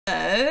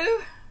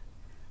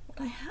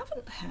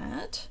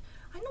had,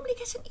 I normally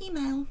get an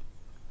email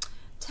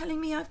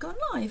telling me I've gone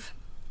live,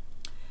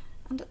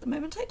 and at the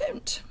moment I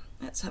don't.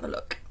 Let's have a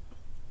look.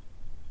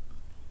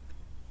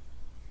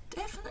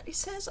 Definitely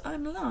says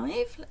I'm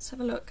live. Let's have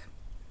a look.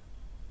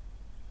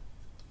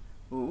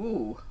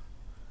 Ooh,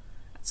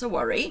 that's a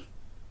worry.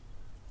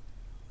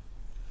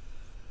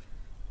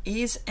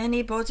 Is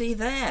anybody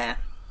there?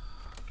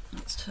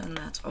 Let's turn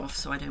that off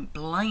so I don't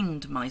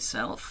blind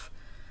myself.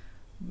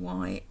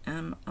 Why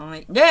am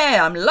I?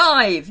 Yeah, I'm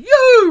live!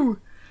 Yo!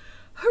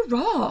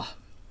 Hurrah!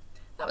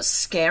 That was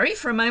scary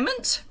for a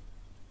moment.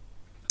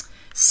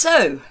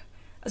 So,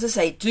 as I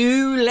say,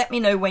 do let me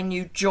know when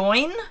you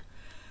join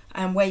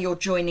and where you're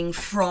joining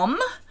from.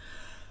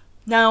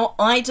 Now,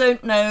 I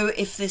don't know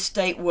if this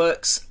date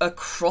works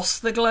across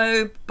the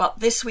globe,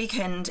 but this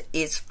weekend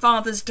is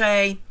Father's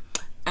Day,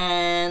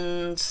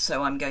 and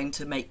so I'm going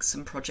to make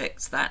some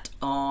projects that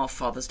are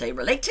Father's Day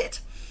related.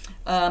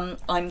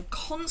 I'm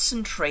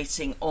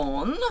concentrating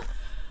on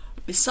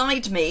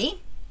Beside Me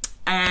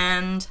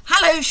and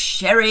hello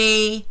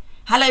Sherry,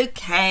 hello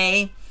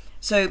Kay.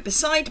 So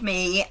Beside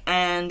Me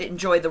and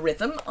Enjoy the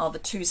Rhythm are the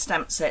two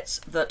stamp sets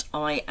that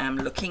I am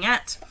looking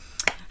at.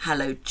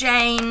 Hello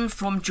Jane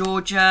from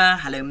Georgia.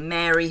 Hello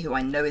Mary, who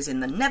I know is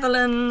in the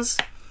Netherlands.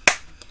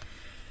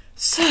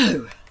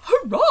 So,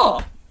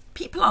 hurrah!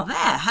 People are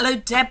there. Hello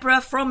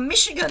Deborah from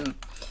Michigan.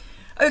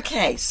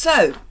 Okay,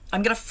 so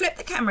I'm going to flip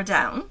the camera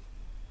down.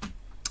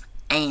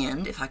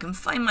 And if I can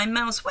find my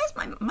mouse, where's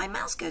my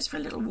mouse goes for a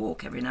little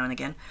walk every now and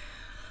again.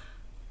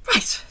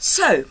 Right,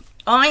 so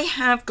I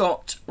have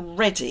got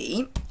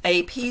ready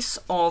a piece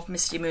of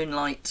Misty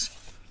Moonlight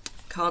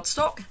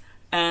cardstock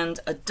and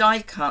a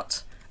die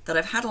cut that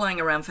I've had lying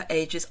around for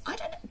ages. I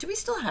don't know, do we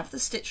still have the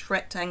stitched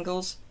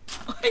rectangles?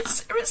 I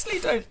seriously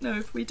don't know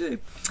if we do.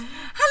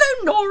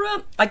 Hello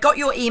Nora, I got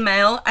your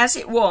email as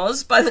it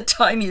was by the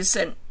time you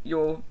sent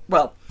your,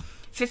 well,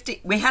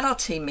 we had our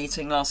team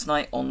meeting last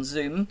night on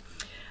Zoom,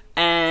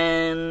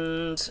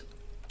 and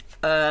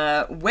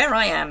where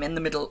I am in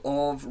the middle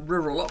of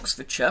rural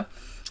Oxfordshire,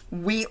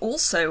 we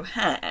also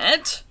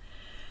had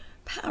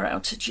power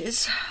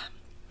outages.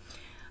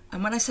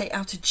 And when I say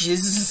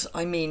outages,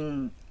 I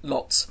mean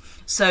lots.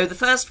 So the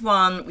first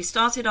one, we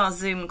started our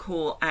Zoom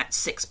call at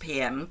 6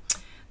 p.m.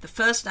 The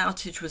first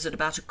outage was at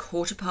about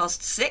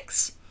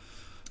 6:15.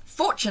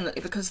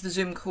 Fortunately, because the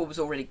Zoom call was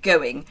already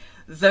going,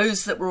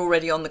 those that were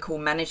already on the call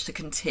managed to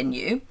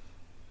continue.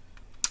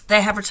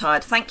 They have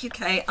retired. Thank you,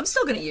 Kay. I'm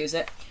still going to use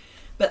it,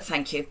 but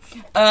thank you.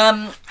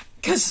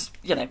 Because,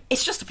 you know,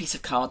 it's just a piece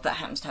of card that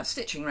happens to have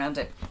stitching around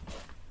it.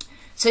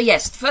 So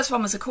yes, the first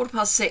one was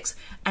 6:15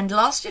 and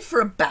lasted for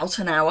about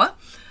an hour.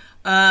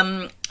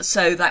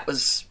 So that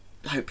was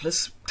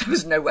hopeless. There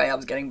was no way I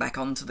was getting back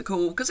onto the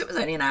call because it was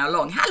only an hour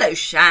long. Hello,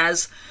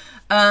 Shaz.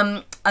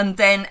 And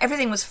then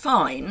everything was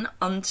fine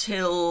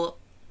until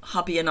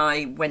hubby and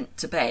I went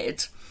to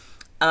bed.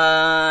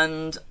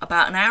 And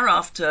about an hour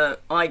after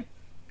I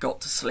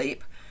got to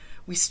sleep,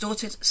 we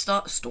started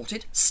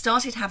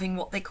having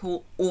what they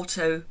call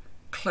auto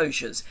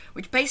closures,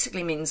 which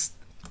basically means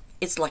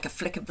it's like a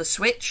flick of the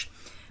switch.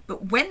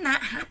 But when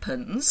that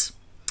happens,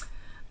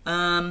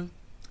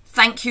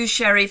 thank you,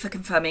 Sherry, for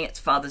confirming it's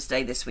Father's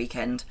Day this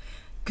weekend.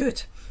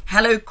 Good.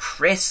 Hello,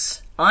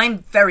 Chris. I'm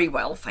very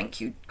well, thank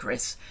you,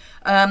 Chris.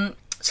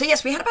 So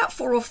yes, we had about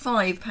 4 or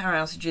 5 power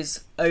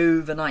outages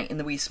overnight in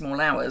the wee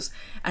small hours.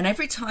 And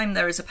every time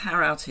there is a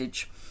power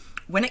outage,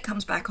 when it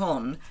comes back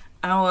on,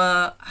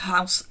 our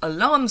house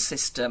alarm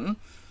system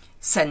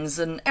sends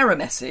an error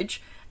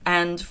message.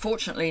 And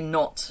fortunately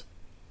not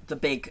the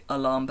big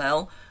alarm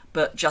bell,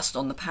 but just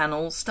on the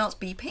panel, starts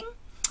beeping.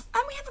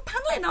 And we have a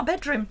panel in our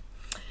bedroom.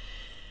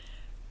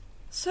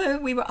 So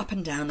we were up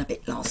and down a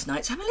bit last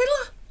night, so I'm a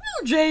little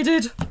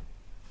jaded.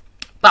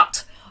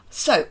 But,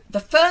 so, the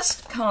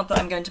first card that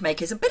I'm going to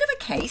make is a bit of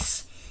a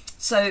case.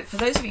 So, for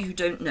those of you who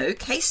don't know,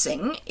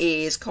 casing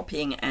is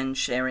copying and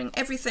sharing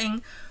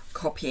everything.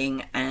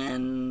 Copying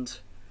and...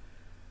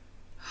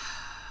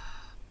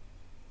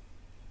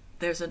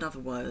 there's another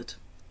word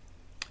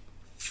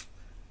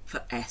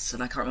for S,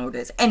 and I can't remember what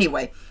it is.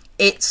 Anyway,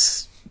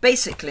 it's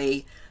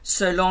basically,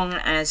 so long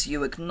as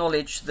you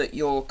acknowledge that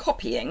you're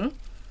copying,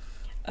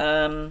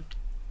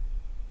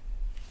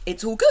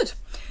 it's all good.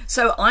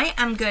 So I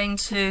am going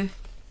to...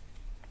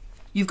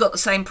 You've got the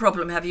same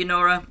problem, have you,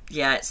 Nora?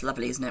 Yeah, it's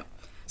lovely, isn't it?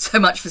 So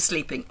much for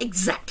sleeping.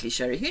 Exactly,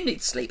 Sherry. Who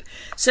needs sleep?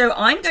 So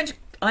I'm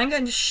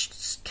going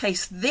to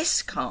case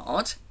this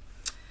card.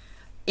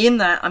 In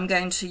that, I'm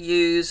going to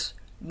use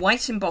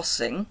white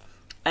embossing,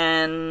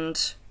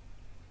 and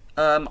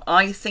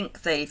I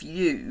think they've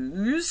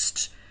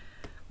used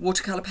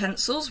watercolour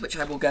pencils, which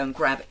I will go and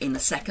grab in a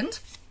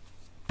second.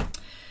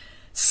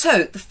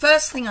 So the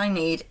first thing I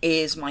need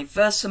is my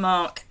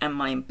Versamark and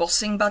my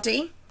embossing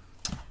buddy,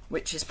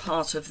 which is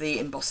part of the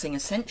Embossing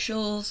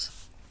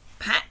Essentials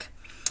pack.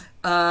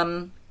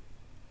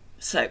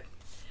 So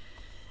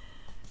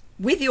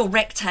with your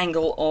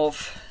rectangle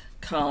of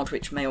card,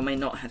 which may or may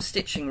not have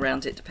stitching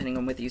around it, depending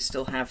on whether you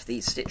still have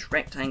these stitched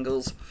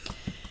rectangles,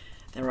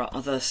 there are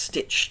other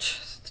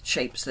stitched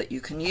shapes that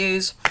you can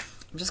use.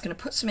 I'm just going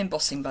to put some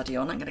embossing buddy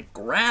on. I'm going to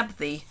grab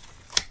the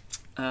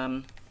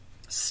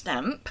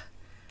stamp.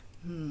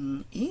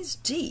 Is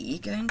D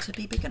going to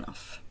be big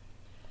enough?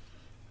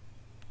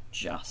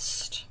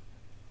 Just.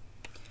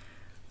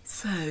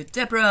 So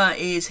Deborah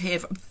is here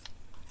from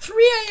 3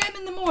 a.m.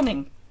 in the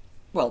morning.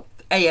 Well,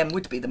 a.m.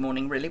 would be the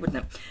morning really,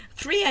 wouldn't it?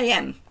 3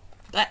 a.m.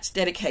 That's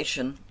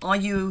dedication. Are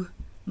you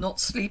not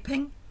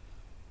sleeping?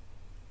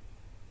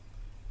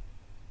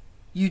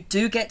 You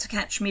do get to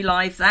catch me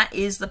live. That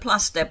is the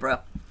plus,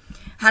 Deborah.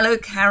 Hello,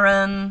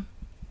 Karen.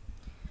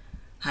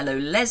 Hello,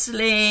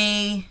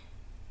 Leslie.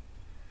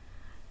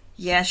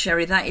 Yeah,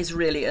 Sherry, that is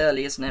really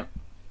early, isn't it?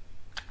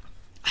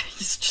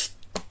 It's just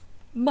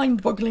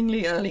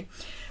mind-bogglingly early.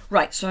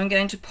 Right, so I'm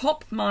going to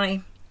pop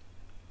my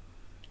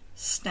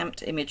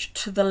stamped image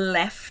to the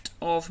left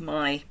of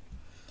my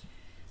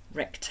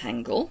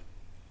rectangle.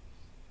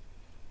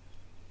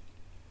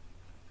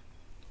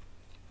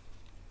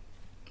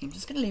 I'm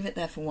just going to leave it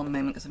there for one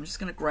moment because I'm just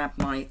going to grab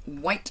my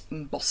white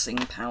embossing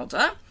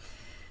powder,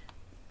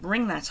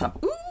 bring that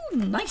up. Ooh,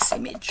 nice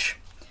image.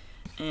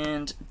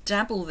 And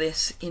dabble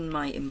this in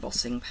my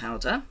embossing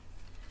powder.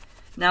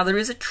 Now there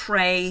is a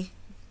tray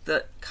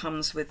that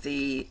comes with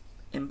the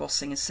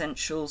Embossing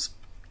Essentials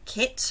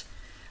kit,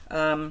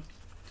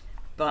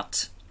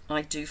 but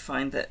I do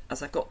find that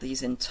as I've got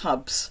these in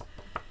tubs,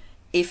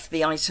 if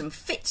the item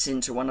fits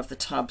into one of the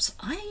tubs,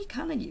 I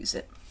kind of use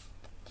it.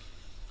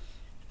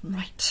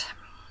 Right,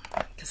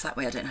 because that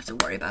way I don't have to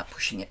worry about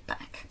pushing it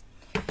back.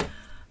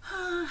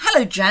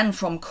 Hello, Jan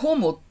from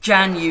Cornwall.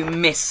 Jan, you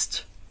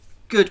missed.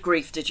 Good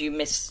grief, did you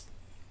miss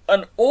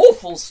an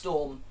awful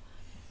storm?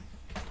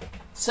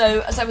 So,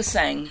 as I was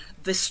saying,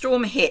 the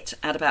storm hit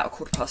at about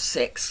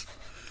 6:15.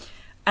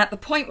 At the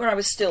point where I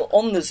was still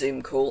on the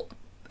Zoom call,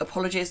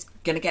 apologies,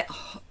 going to get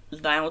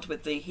loud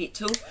with the heat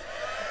tool,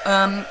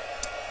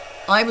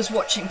 I was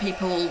watching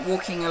people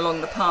walking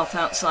along the path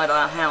outside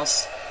our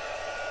house,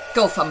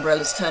 golf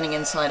umbrellas turning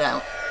inside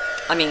out.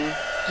 I mean,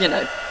 you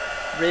know,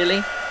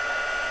 really?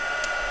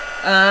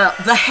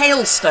 The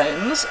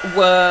hailstones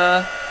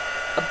were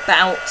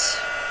about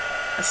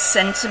 1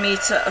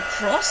 centimetre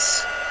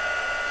across,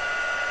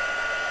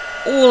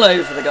 all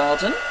over the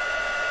garden.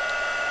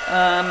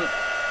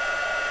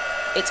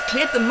 It's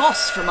cleared the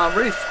moss from our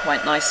roof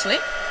quite nicely.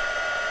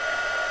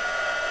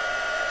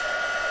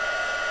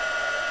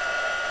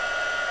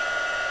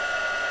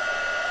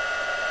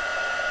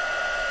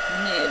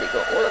 Nearly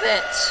got all of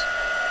it.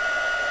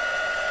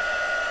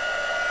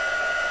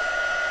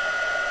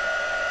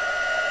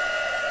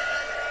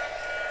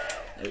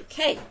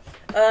 Okay,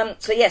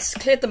 so yes,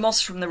 cleared the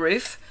moss from the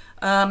roof.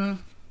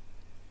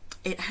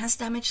 It has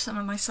damaged some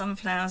of my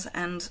sunflowers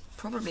and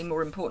probably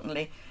more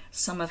importantly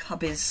some of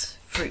hubby's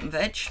fruit and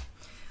veg.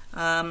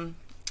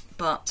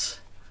 But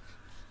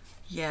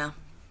yeah,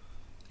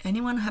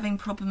 anyone having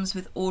problems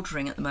with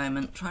ordering at the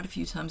moment? Tried a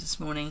few times this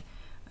morning,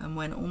 and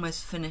when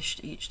almost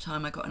finished each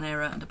time I got an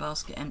error and a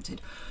basket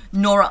emptied.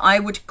 Nora, I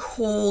would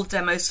call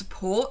demo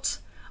support.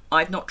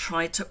 I've not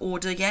tried to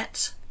order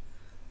yet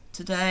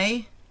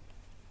today.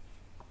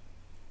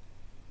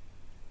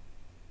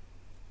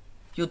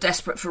 You're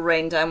desperate for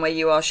rain down where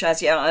you are,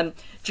 Shazia.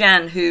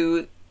 Jan,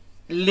 who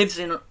lives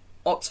in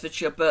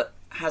Oxfordshire but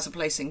has a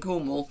place in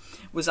Cornwall,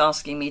 was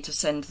asking me to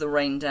send the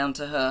rain down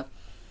to her.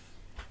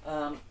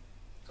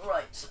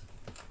 Right,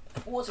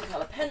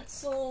 watercolour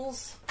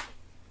pencils.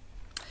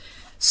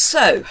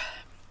 So,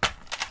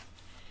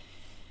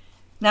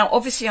 now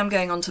obviously I'm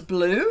going on to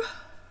blue.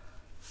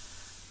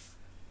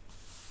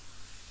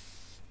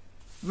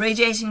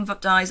 Radiating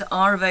dyes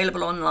are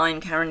available online,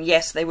 Karen.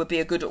 Yes, they would be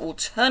a good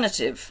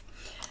alternative.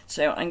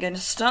 So I'm going to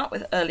start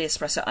with early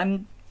espresso.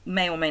 I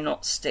may or may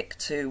not stick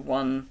to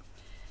one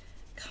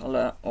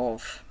colour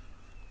of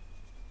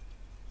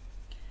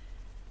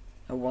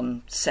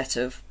one set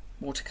of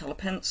watercolour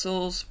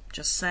pencils.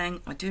 Just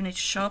saying, I do need to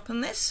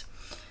sharpen this.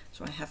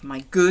 So I have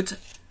my good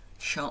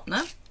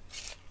sharpener.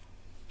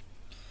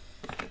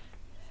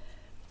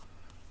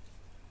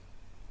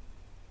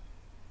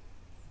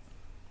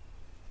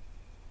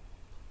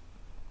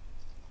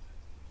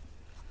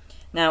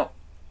 Now,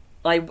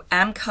 I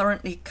am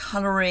currently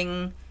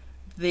colouring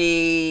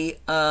the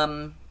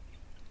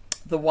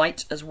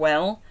white as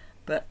well,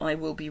 but I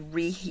will be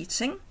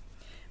reheating,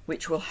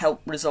 which will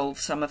help resolve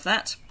some of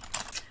that.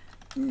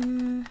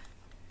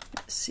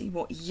 Let's see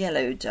what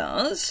yellow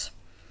does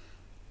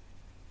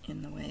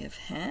in the way of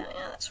hair.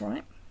 Yeah, that's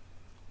right.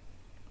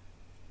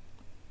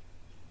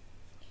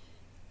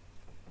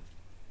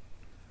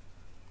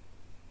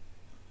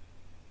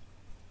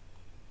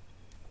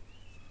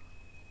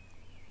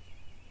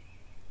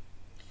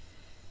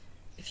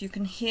 If you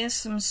can hear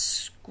some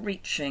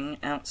screeching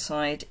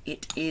outside,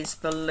 it is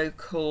the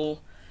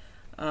local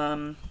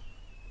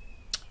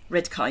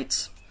red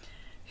kites,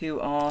 who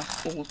are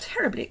all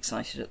terribly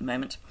excited at the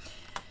moment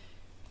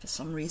for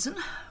some reason.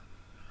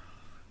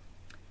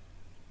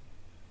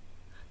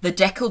 The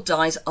decal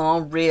dies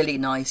are really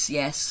nice,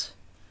 yes.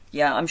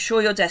 Yeah, I'm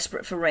sure you're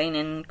desperate for rain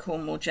in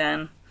Cornwall,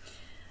 Jan.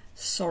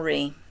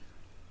 Sorry.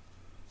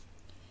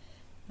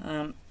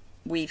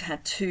 We've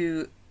had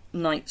 2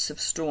 nights of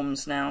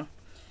storms now.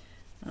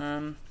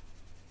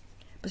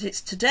 But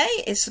today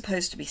is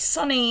supposed to be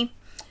sunny,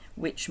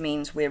 which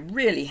means we're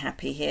really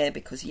happy here,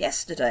 because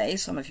yesterday,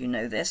 some of you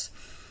know this,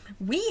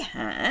 we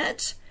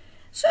had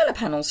solar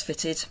panels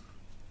fitted.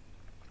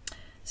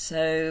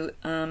 So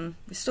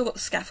we've still got the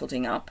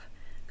scaffolding up,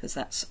 because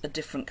that's a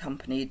different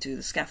company who do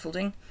the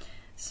scaffolding.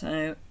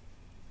 So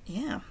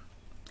yeah,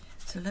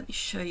 so let me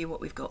show you what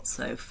we've got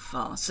so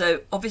far.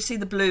 So obviously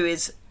the blue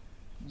is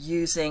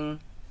using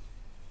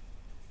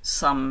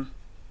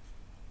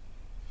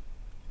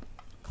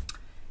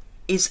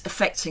is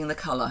affecting the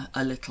colour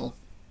a little.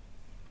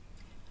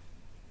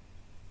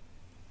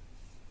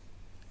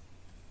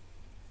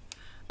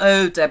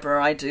 Oh,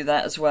 Deborah, I do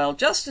that as well.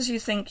 Just as you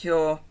think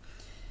you're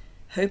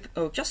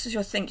just as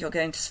you think you're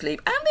going to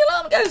sleep, and the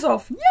alarm goes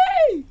off.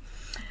 Yay!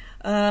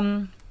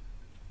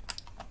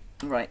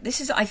 Right,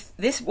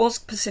 this was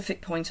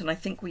Pacific Point, and I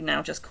think we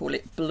now just call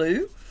it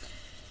blue.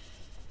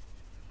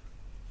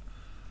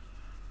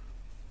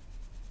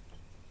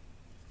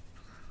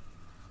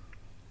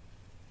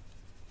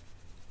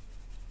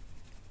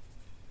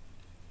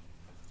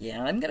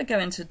 Yeah, I'm going to go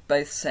into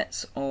both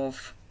sets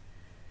of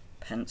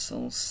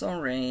pencils.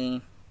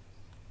 Sorry.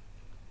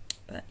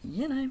 But,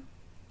 you know,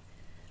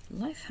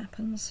 life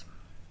happens.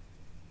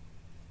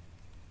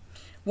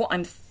 What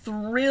I'm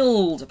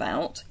thrilled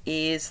about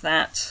is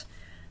that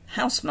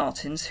house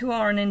martins, who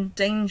are an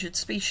endangered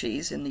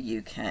species in the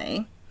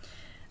UK,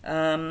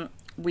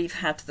 we've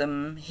had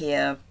them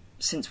here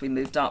since we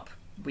moved up.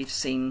 We've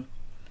seen,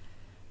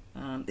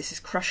 this is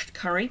crushed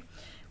curry.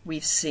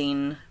 We've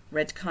seen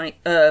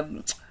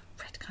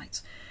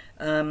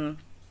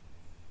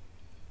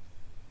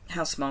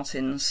house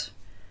martins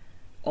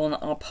on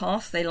our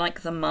path. They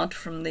like the mud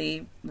from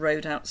the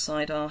road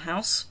outside our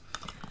house.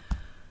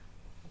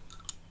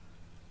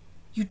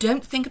 You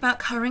don't think about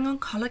colouring on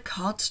coloured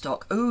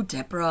cardstock. Oh,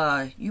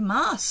 Deborah, you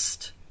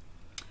must.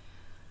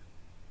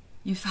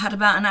 You've had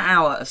about an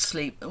hour of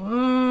sleep.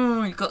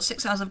 Oh, you've got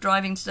 6 hours of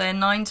driving today and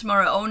 9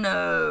 tomorrow. Oh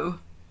no.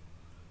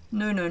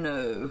 No, no,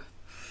 no.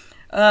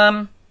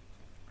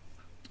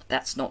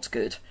 That's not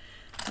good.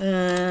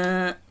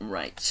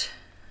 Right.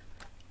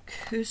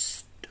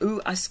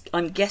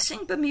 I'm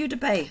guessing Bermuda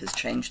Bay has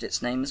changed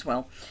its name as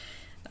well,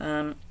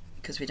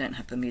 because we don't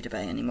have Bermuda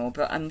Bay anymore,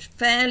 but I'm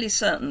fairly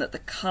certain that the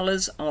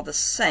colours are the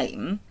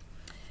same.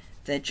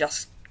 We're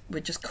just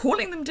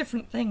calling them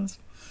different things.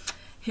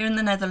 Here in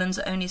the Netherlands,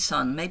 only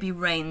sun, maybe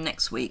rain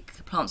next week.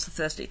 The plants are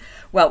thirsty.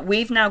 Well,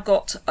 we've now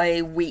got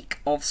a week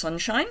of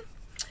sunshine,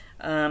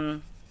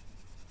 and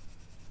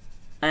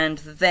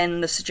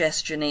then the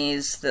suggestion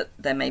is that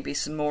there may be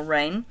some more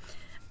rain.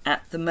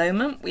 At the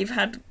moment, we've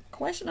had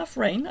quite enough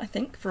rain, I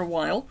think, for a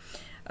while.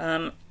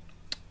 And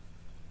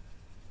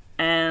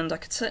I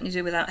could certainly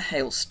do without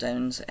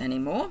hailstones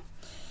anymore,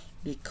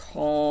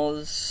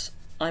 because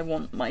I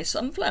want my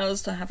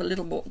sunflowers to have a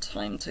little more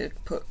time to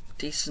put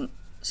decent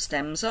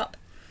stems up.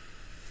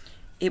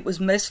 It was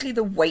mostly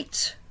the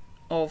weight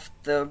of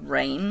the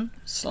rain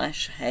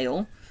 /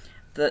 hail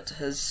that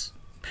has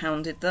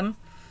pounded them.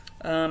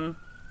 I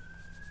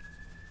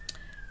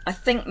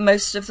think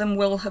most of them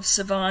will have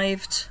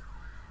survived,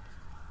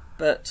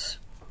 but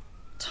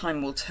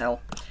time will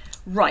tell.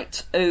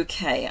 Right,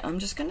 okay, I'm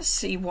just going to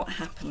see what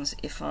happens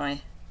if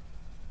I...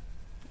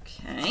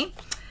 Okay,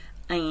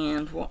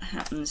 and what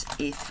happens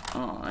if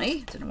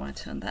I don't know why I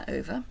turned that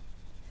over.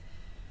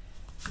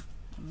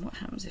 And what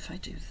happens if I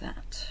do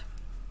that?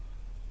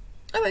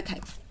 Oh,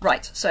 okay,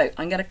 right, so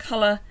I'm going to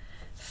colour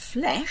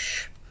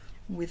flesh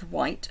with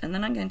white, and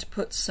then I'm going to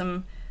put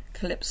some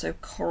Calypso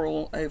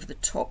coral over the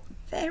top,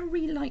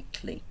 very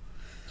lightly.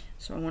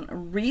 So I want a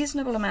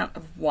reasonable amount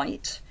of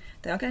white.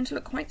 They are going to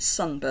look quite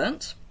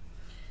sunburnt,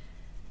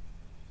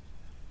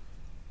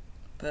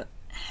 but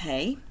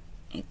hey,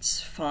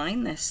 it's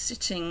fine. They're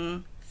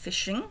sitting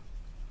fishing,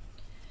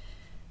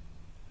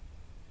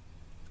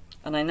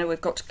 and I know we've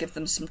got to give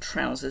them some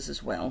trousers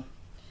as well,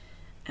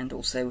 and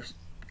also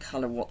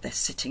colour what they're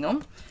sitting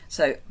on.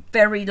 So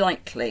very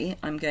likely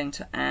I'm going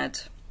to add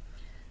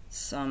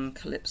some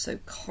Calypso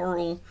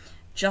coral,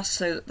 just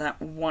so that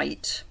that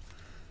white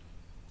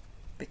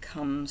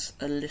becomes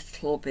a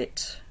little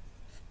bit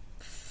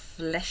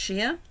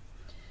fleshier.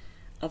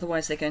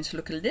 Otherwise they're going to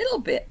look a little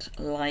bit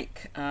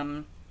like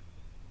oh,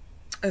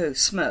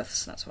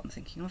 Smurfs, that's what I'm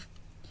thinking of.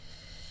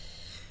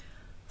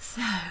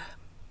 So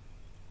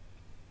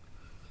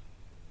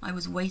I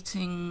was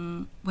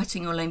wetting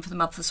your lane for the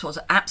mud for the swans.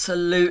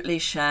 Absolutely,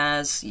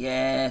 Shaz.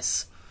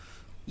 Yes,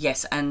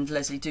 yes. And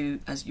Leslie, do,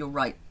 as you're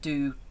right,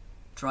 do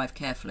drive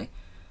carefully.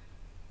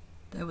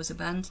 There was a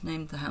band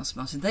named the House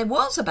Martins. There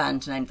was a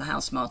band named the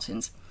House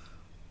Martins.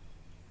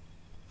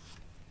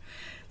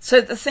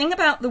 So the thing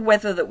about the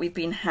weather that we've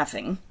been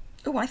having,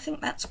 oh, I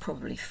think that's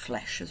probably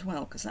flesh as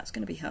well, because that's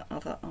going to be her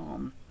other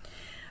arm.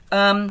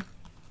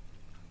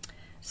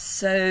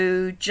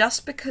 So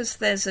just because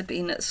there's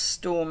been a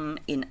storm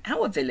in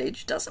our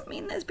village doesn't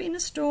mean there's been a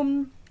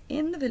storm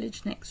in the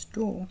village next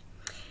door.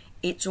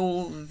 It's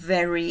all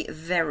very,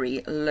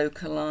 very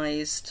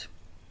localised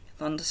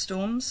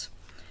thunderstorms.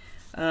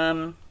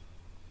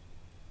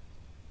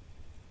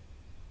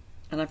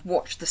 and I've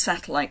watched the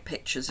satellite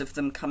pictures of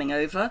them coming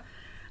over,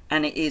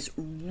 and it is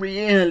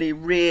really,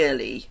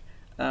 really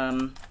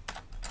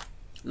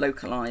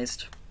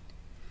localized.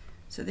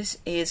 So this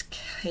is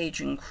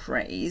Cajun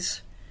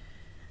Craze.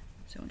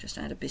 So I'll just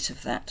add a bit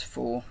of that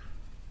for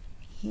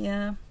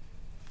here,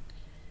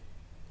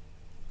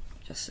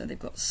 just so they've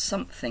got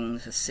something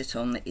to sit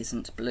on that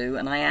isn't blue.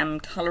 And I am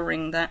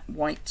colouring that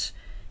white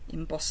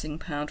embossing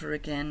powder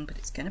again, but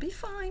it's going to be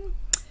fine.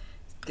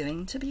 It's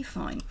going to be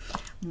fine.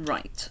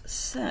 Right,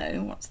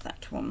 so what's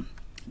that one?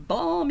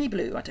 Balmy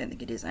Blue. I don't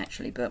think it is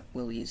actually, but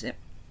we'll use it.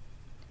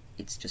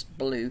 It's just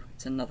blue.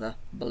 It's another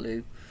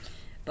blue.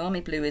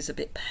 Balmy Blue is a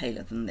bit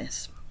paler than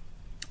this,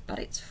 but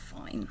it's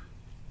fine.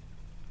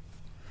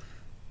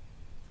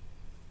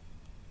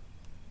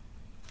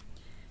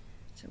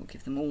 So we'll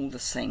give them all the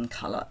same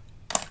colour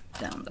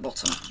down the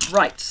bottom.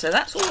 Right, so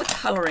that's all the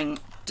colouring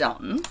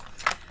done.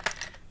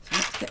 So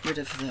let's get rid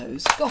of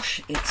those.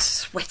 Gosh, it's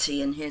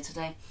sweaty in here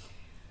today.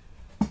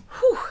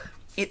 Whew.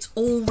 It's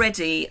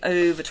already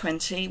over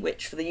 20,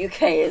 which for the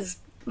UK is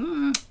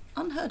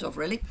unheard of,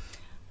 really.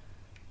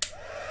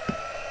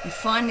 We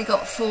finally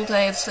got a full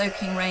day of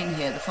soaking rain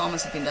here. The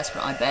farmers have been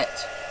desperate, I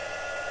bet.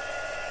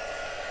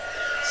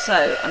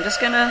 So I'm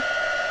just going to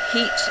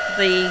heat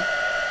the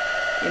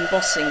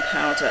embossing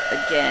powder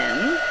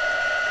again,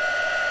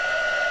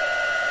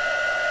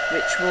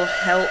 which will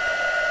help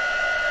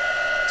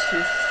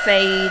to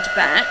fade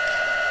back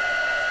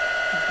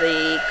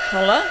the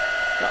colour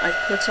that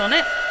I've put on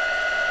it.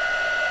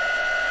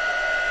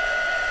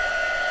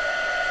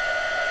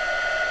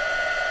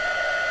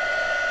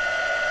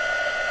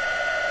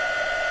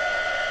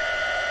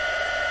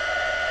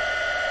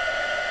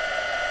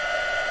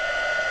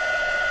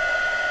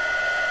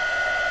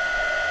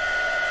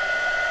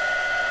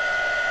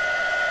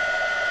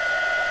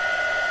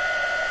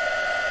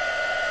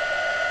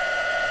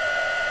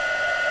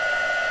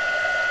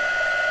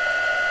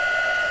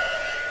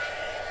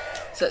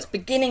 So it's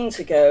beginning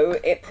to go.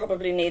 It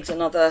probably needs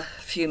another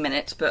few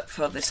minutes, but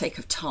for the sake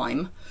of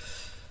time,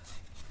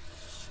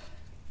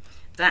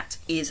 that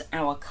is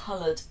our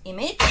coloured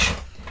image.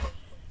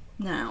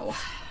 Now,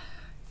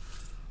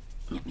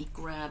 let me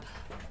grab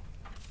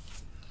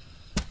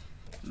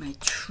my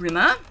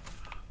trimmer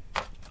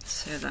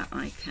so that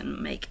I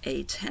can make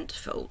a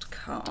tent-fold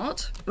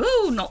card.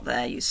 Oh, not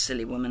there, you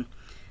silly woman.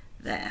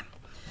 There.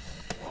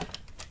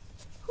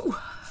 Ooh.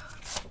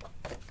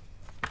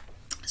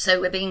 So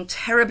we're being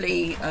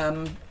terribly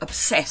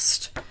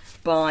obsessed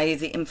by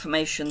the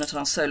information that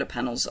our solar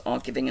panels are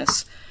giving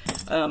us,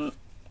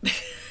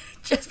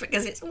 just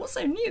because it's all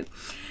so new.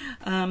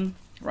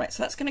 Right,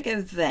 so that's going to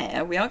go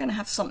there. We are going to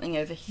have something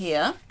over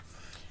here,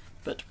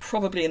 but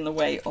probably in the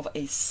way of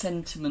a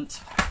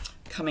sentiment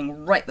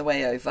coming right the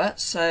way over.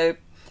 So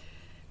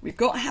we've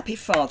got Happy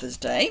Father's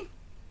Day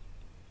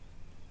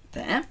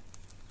there.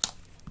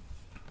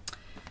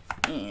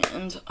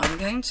 And I'm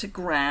going to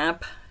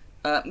grab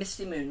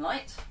Misty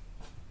Moonlight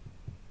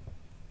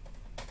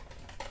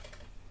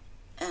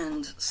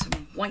and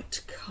some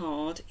white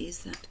card.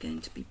 Is that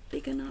going to be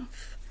big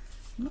enough?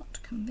 Not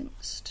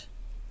convinced.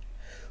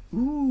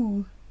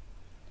 Ooh,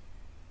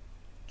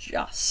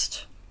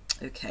 just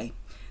okay.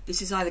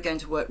 This is either going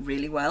to work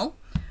really well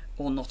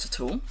or not at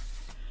all.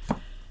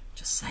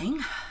 Just saying.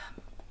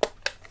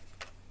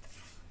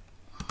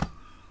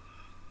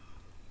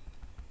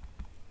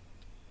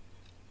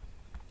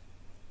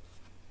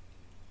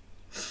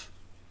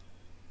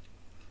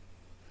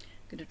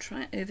 I'm going to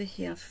try it over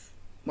here.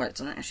 Well, it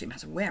doesn't actually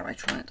matter where I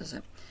try it, does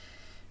it?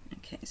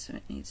 Okay, so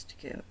it needs to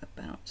go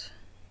about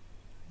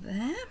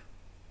there.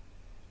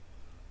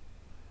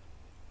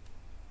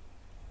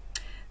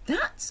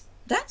 That's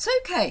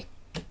okay.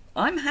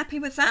 I'm happy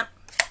with that.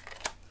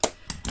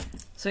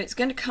 So it's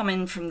going to come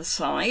in from the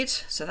side,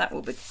 so that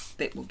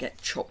bit will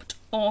get chopped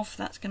off.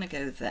 That's going to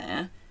go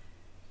there.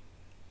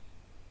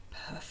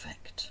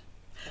 Perfect.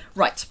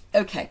 Right,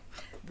 okay.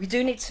 We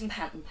do need some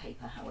pattern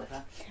paper,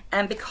 however,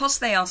 and because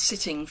they are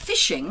sitting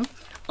fishing,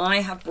 I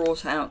have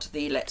brought out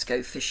the Let's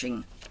Go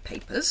Fishing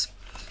papers.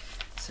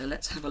 So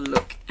let's have a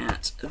look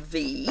at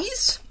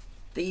these.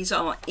 These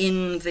are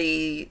in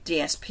the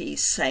DSP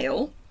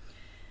sale.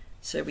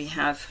 So we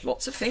have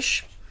lots of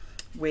fish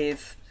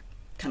with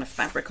kind of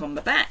fabric on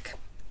the back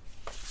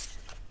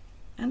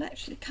and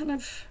actually kind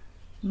of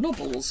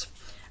knobbles.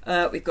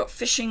 We've got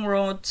fishing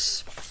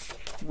rods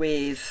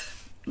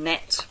with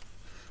net.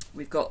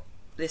 We've got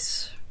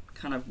this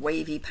kind of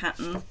wavy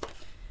pattern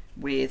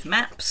with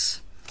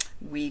maps.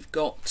 We've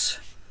got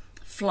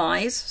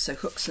flies, so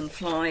hooks and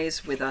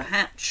flies with a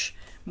hatch,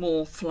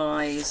 more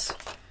flies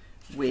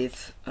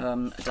with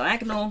a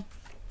diagonal,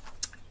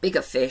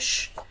 bigger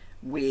fish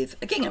with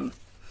a gingham.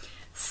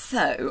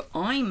 So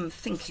I'm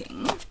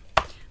thinking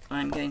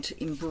I'm going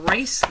to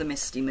embrace the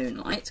Misty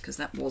Moonlight, because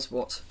that was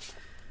what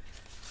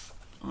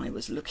I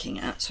was looking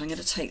at. So I'm going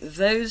to take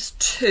those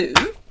two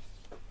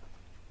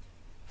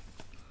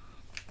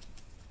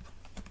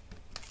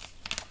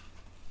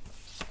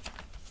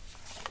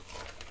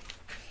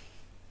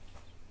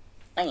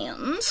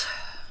and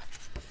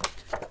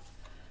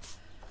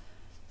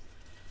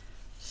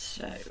so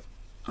So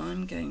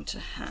I'm going to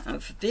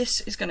have, this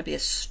is going to be a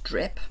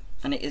strip,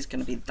 and it is going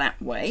to be that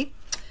way.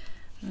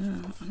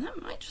 And that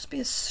might just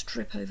be a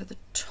strip over the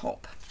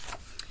top,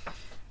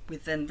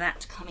 with then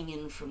that coming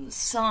in from the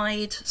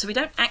side. So we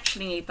don't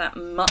actually need that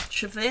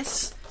much of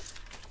this,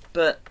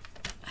 but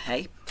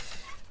hey,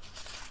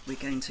 we're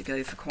going to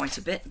go for quite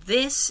a bit.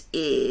 This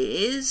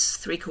is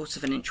 3/4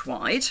 of an inch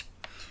wide.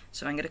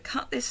 So I'm going to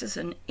cut this as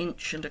 1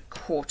 1/4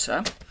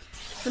 inches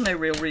for no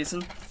real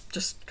reason,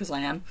 just because I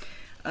am.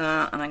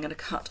 And I'm going to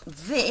cut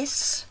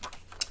this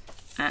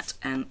at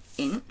 1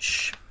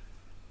 inch.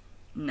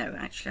 No,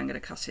 actually I'm going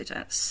to cut it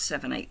at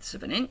 7/8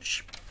 of an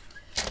inch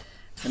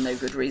for no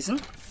good reason,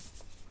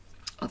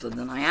 other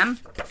than I am.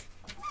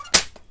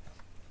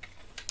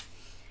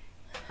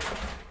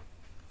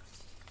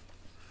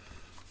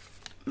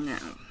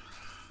 Now,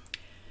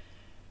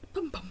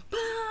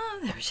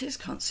 there it is,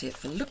 can't see it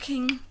for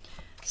looking.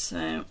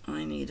 So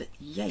I need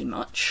yay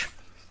much.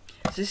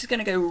 So this is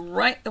going to go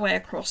right the way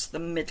across the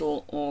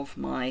middle of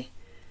my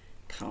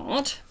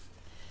card.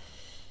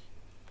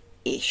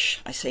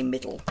 Ish, I say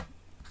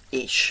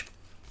middle-ish.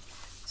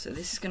 So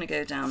this is going to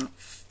go down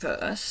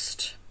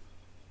first.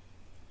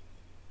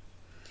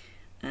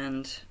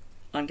 And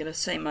I'm going to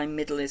say my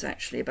middle is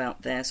actually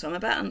about there. So I'm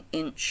about 1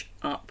 inch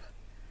up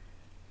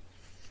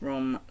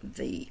from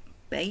the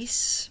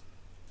base,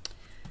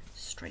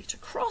 straight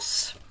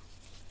across.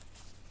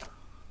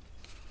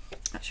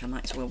 Actually, I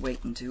might as well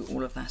wait and do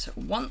all of that at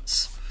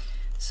once.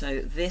 So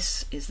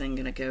this is then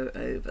going to go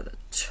over the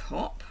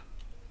top.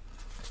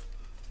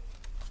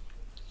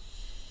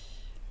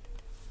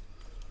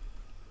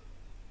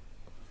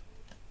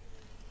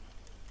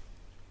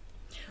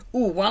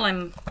 Oh, while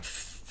I'm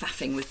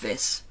faffing with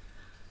this,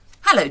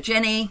 hello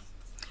Jenny.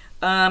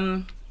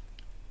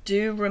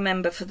 Do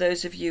remember, for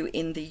those of you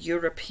in the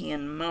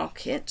European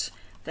market,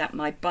 that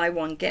my buy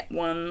one get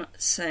one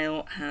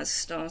sale has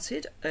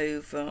started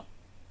over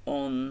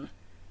on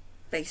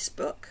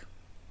Facebook.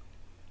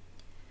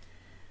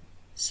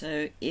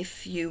 So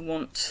if you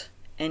want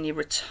any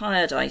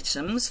retired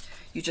items,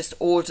 you just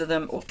order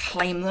them or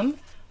claim them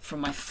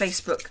from my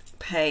Facebook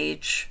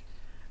page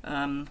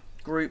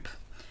group,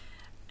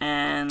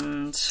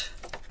 and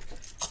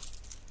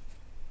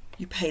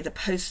you pay the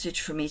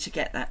postage for me to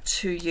get that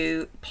to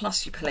you,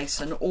 plus you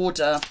place an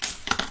order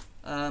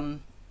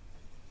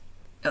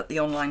at the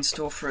online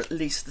store for at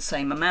least the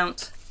same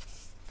amount,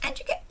 and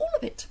you get all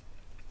of it.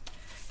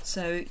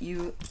 So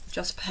you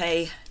just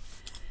pay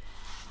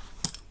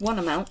one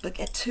amount but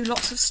get 2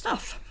 lots of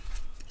stuff.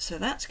 So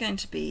that's going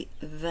to be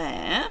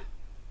there,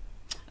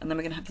 and then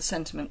we're going to have the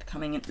sentiment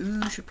coming in.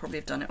 Ooh, should probably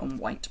have done it on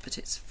white, but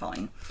it's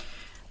fine.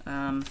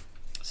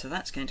 So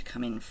that's going to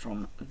come in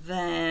from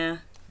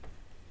there.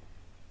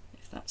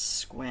 If that's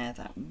square,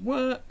 that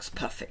works.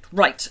 Perfect.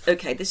 Right,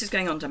 okay, this is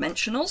going on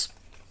dimensionals.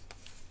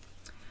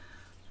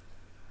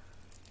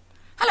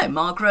 Hello,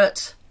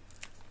 Margaret.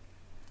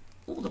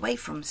 All the way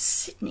from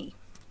Sydney,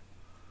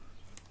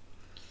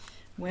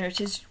 where it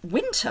is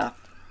winter.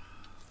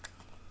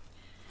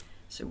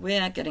 So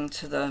we're getting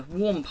to the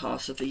warm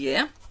part of the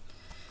year.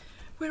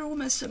 We're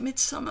almost at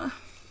midsummer.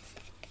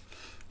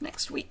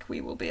 Next week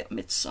we will be at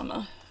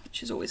midsummer,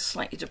 which is always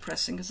slightly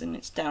depressing because then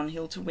it's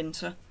downhill to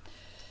winter.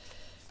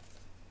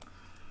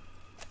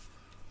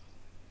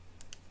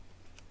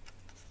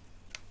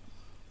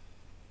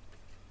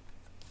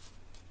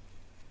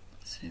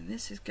 So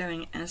this is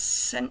going as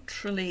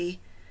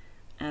centrally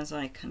as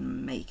I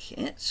can make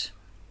it.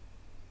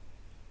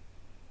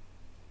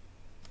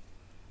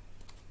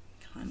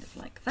 Kind of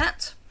like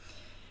that.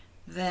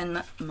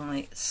 Then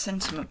my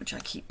sentiment, which I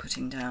keep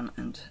putting down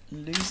and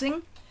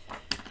losing.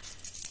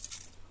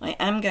 I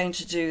am going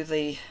to do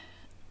the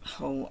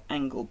whole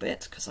angle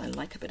bit because I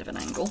like a bit of an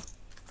angle.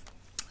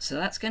 So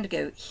that's going to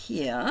go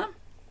here.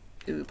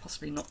 Ooh,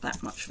 possibly not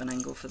that much of an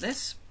angle for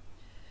this.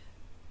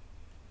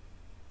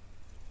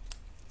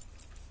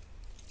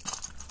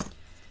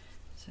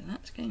 So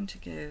that's going to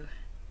go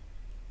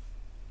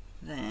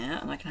there,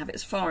 and I can have it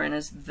as far in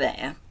as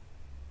there,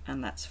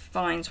 and that's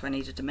fine. So I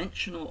need a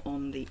dimensional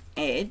on the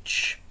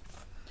edge.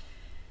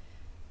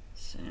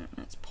 So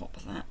let's pop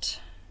that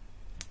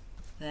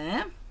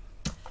there.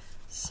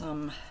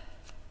 Some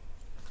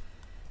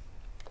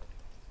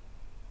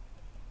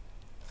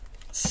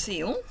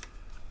seal.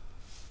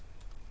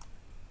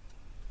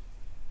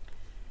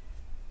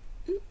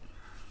 Oop.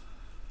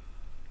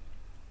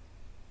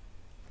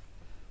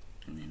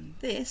 And then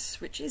this,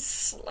 which is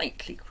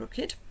slightly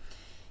crooked,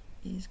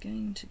 is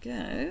going to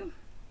go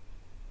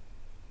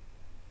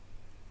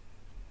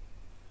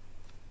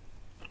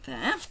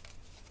there.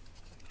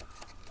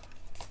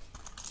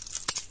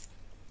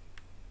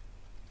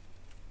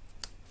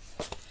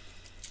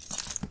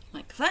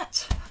 Like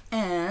that.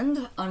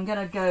 And I'm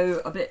going to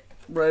go a bit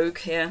rogue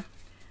here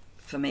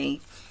for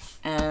me,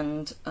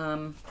 and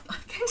I'm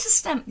going to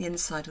stamp the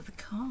inside of the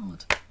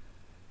card.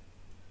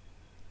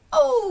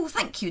 Oh,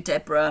 thank you,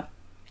 Deborah.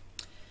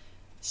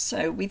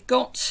 So we've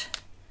got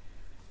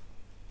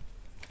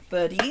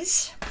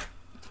birdies.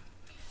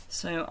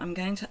 So I'm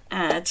going to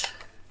add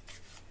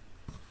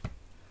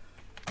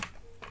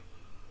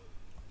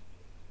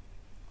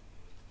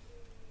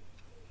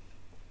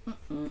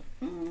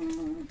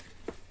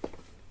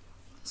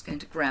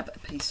grab a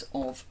piece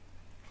of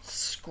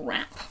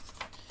scrap.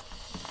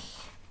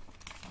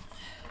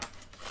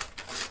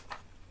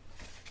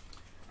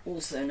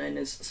 Also known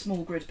as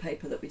small grid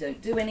paper that we don't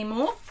do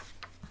anymore.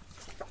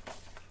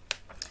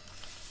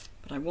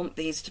 But I want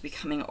these to be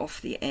coming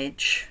off the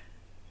edge.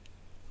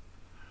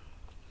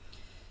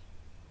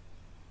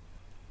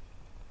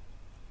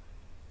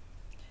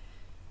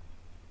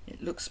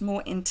 It looks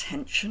more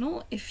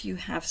intentional if you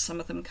have some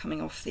of them coming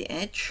off the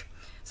edge.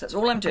 So that's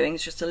all I'm doing,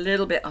 is just a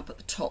little bit up at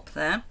the top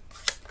there.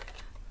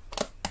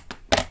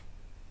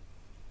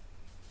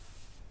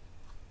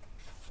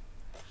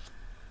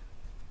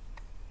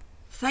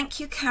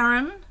 Thank you,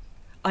 Karen.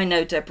 I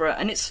know, Deborah,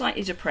 and it's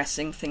slightly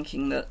depressing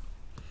thinking that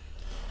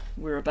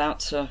we're about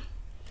to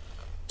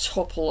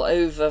topple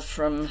over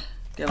from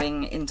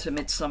going into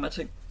midsummer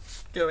to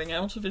going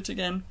out of it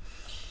again,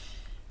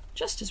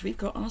 just as we've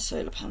got our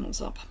solar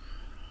panels up.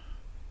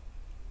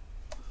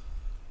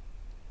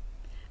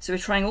 So we're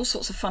trying all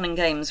sorts of fun and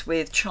games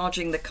with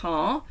charging the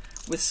car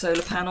with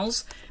solar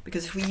panels,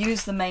 because if we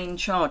use the main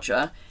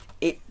charger,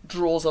 it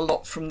draws a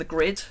lot from the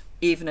grid,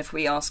 even if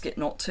we ask it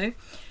not to.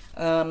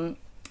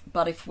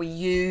 But if we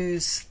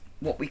use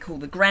what we call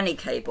the granny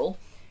cable,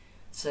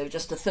 so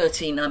just a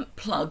 13 amp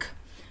plug,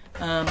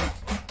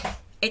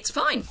 it's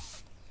fine.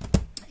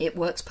 It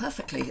works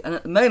perfectly. And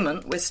at the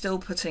moment, we're still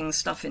putting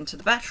stuff into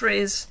the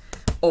batteries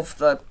of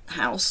the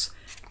house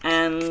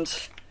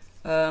and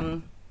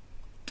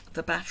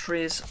the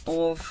batteries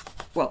of,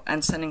 well,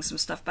 and sending some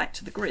stuff back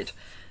to the grid.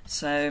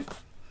 So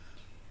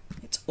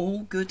it's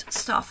all good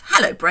stuff.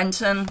 Hello,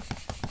 Brenton.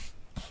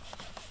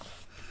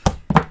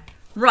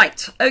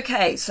 Right,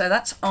 okay, so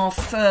that's our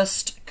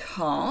first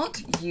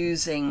card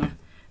using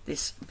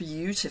this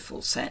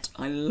beautiful set.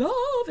 I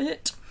love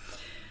it.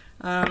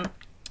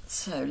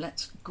 So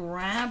let's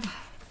grab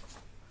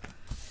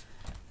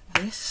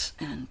this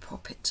and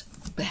pop it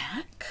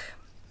back.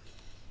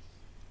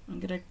 I'm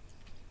going to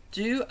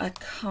do a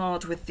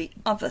card with the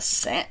other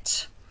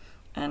set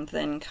and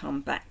then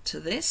come back to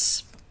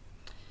this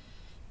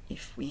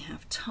if we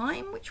have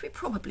time, which we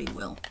probably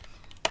will.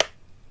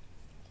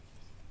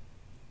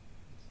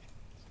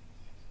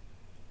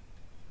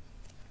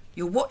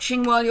 You're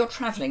watching while you're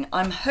travelling.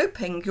 I'm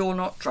hoping you're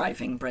not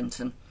driving,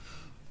 Brenton.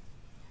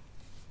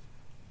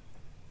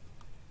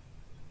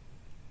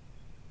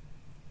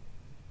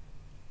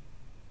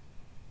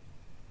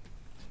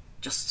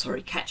 Just,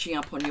 sorry, catching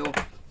up on your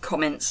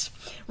comments.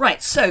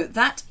 Right, so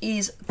that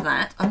is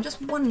that. I'm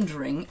just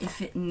wondering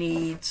if it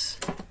needs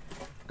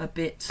a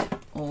bit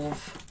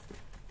of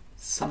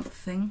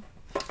something.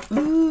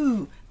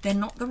 Ooh, they're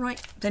not the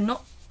right, they're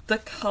not the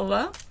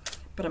colour,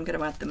 but I'm going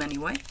to add them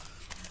anyway.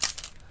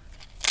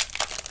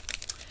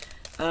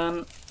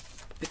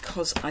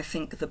 Because I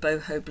think the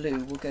boho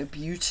blue will go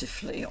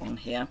beautifully on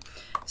here.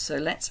 So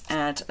let's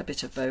add a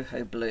bit of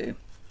boho blue.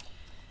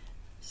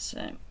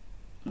 So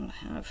I'll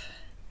have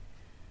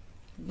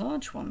a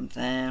large one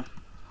there.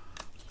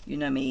 You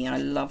know me, I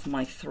love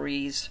my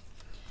threes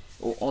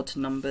or odd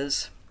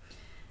numbers.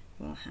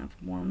 We'll have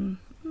one,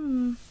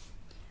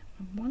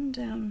 one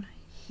down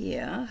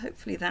here.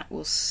 Hopefully that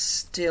will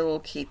still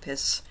keep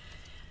us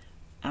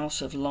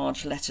out of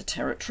large letter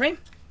territory.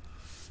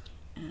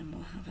 And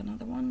we'll have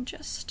another one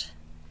just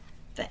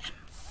there,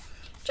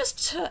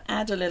 just to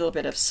add a little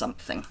bit of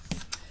something.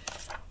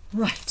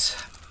 Right.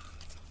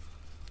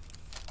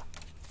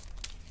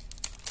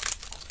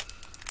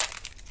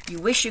 You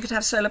wish you could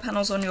have solar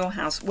panels on your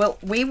house. Well,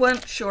 we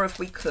weren't sure if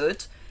we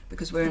could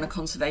because we're in a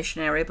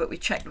conservation area, but we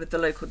checked with the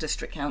local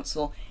district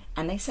council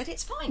and they said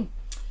it's fine.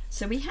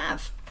 So we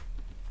have.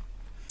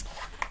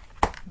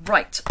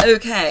 Right,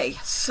 okay,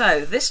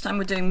 so this time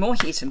we're doing more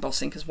heat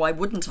embossing, because why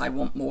wouldn't I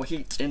want more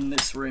heat in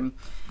this room?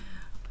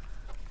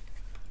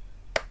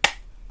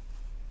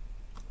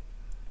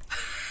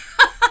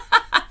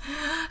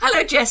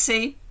 Hello,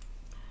 Jessie.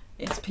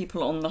 Yes,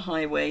 people on the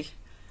highway.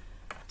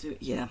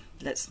 Yeah,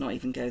 let's not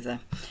even go there.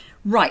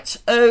 Right,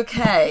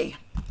 okay.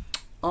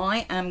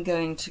 I am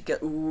going to go...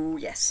 Ooh,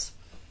 yes.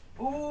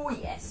 Ooh,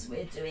 yes,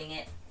 we're doing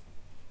it.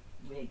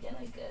 We're going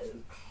to go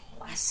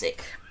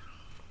classic.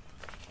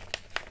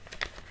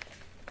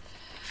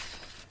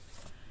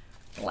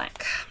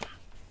 Black.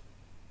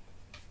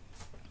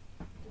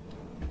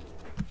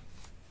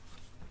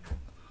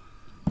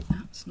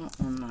 That's not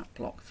on that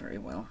block very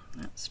well.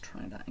 Let's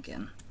try that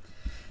again.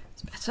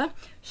 It's better.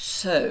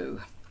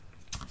 So,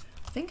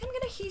 I think I'm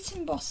going to heat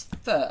emboss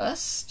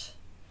first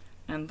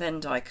and then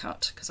die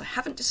cut, because I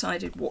haven't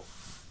decided what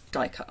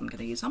die cut I'm going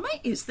to use. I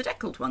might use the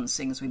deckled ones,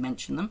 seeing as we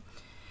mentioned them.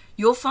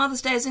 Your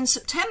Father's Day is in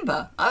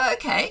September. Oh,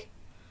 okay.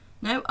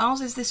 No,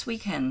 ours is this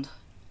weekend.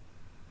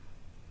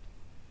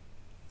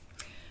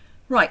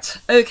 Right,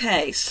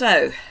 okay,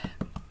 so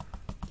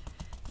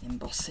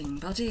embossing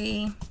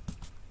buddy.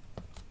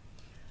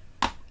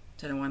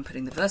 Don't know why I'm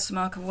putting the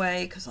Versamark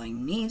away, because I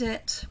need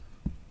it.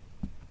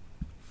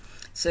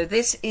 So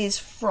this is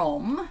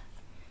from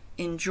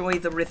Enjoy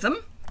the Rhythm,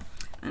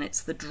 and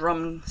it's the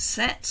drum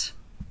set.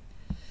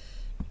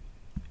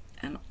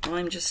 And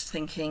I'm just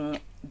thinking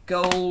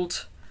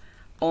gold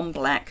on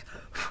black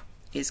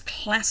is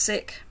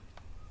classic.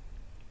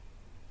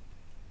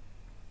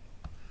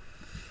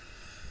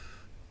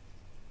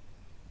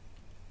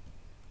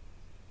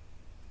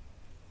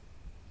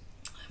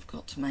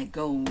 got my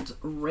gold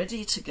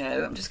ready to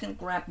go. I'm just going to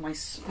grab my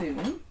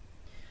spoon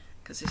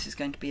because this is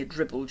going to be a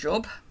dribble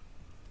job.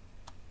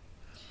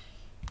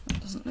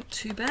 That doesn't look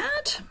too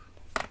bad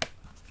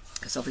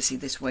because obviously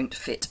this won't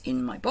fit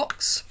in my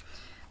box.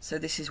 So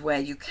this is where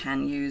you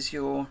can use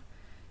your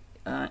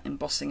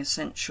Embossing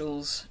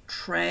Essentials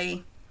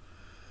tray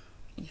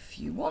if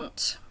you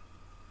want.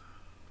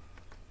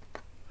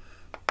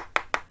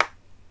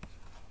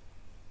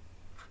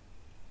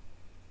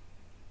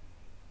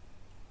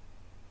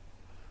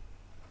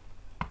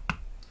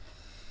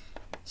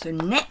 So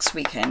next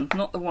weekend,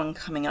 not the one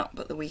coming up,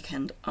 but the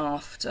weekend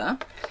after,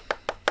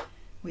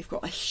 we've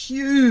got a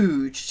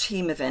huge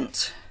team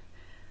event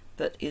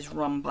that is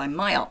run by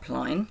my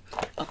upline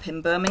up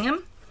in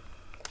Birmingham,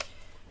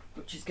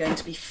 which is going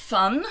to be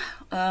fun.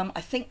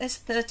 I think there's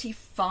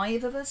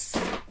 35 of us.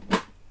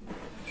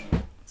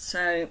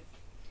 So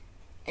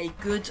a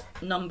good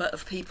number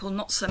of people,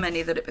 not so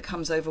many that it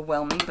becomes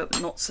overwhelming,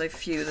 but not so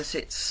few that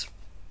it's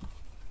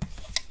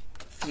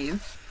few.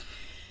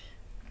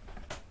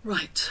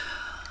 Right.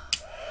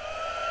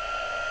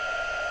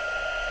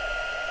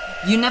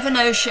 You never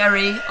know,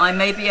 Sherry. I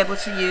may be able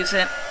to use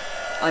it.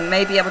 I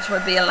may be able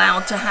to be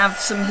allowed to have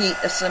some heat,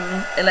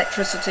 some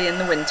electricity in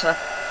the winter.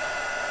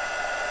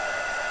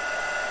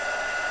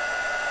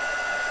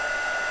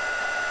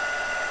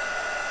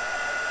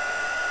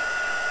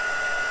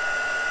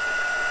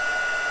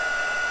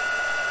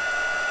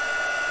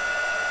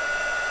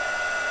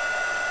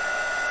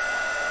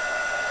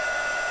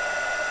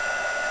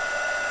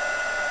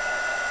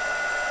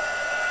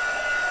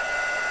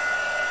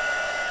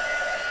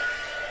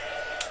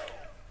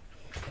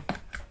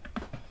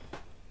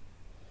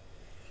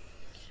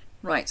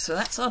 Right, so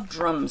that's our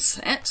drum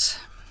set.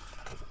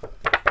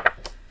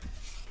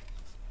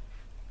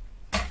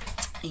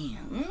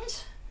 And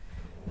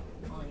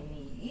I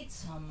need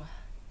some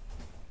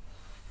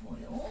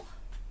foil.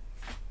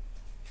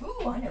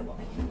 Oh, I know what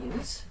I can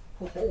use.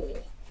 Oh,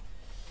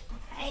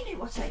 I know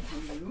what I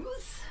can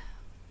use.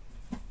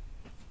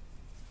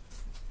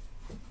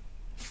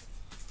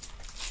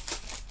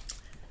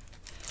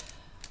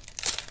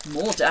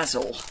 More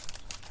Dazzle.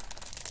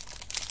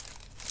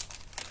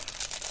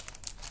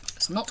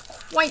 It's not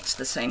quite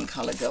the same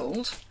colour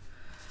gold,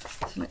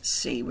 so let's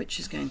see which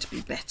is going to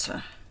be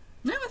better.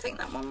 No, I think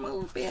that one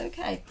will be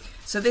okay.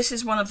 So this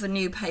is one of the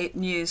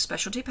new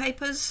specialty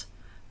papers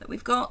that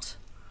we've got.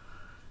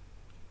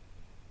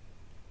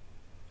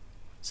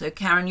 So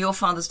Karen, your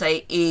Father's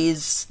Day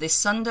is this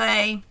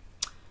Sunday.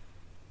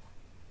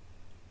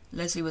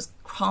 Leslie was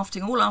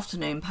crafting all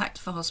afternoon, packed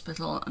for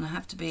hospital, and I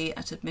have to be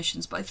at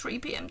admissions by 3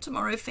 PM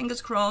tomorrow,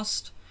 fingers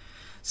crossed.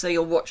 So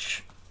you'll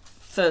watch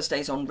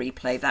Thursdays on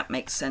replay, that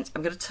makes sense.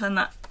 I'm going to turn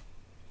that,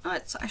 oh,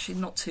 it's actually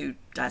not too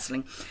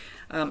dazzling.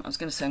 I was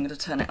going to say I'm going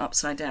to turn it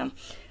upside down.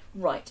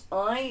 Right,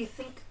 I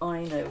think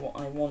I know what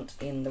I want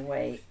in the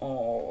way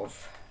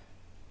of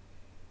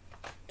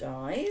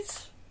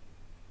dies.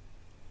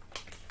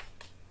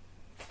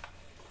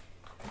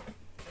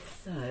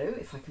 So,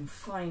 if I can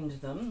find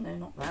them, no,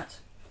 not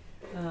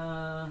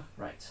that.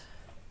 Right.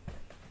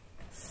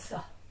 So,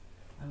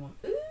 I want,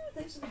 ooh,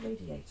 those are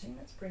radiating.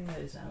 Let's bring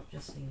those out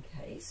just in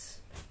case.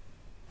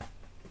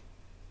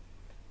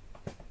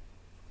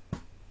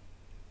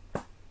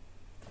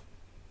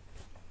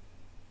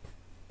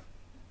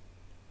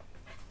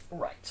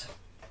 Right,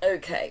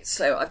 okay,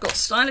 so I've got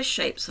stylish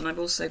shapes and I've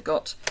also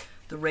got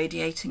the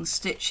radiating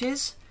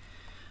stitches.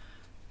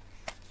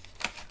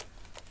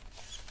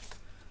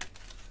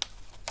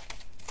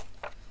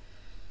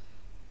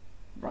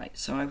 Right,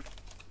 so I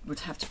would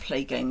have to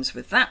play games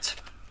with that,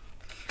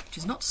 which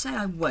is not to say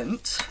I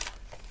won't.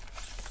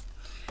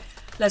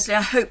 Leslie,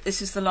 I hope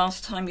this is the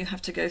last time you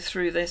have to go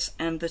through this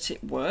and that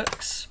it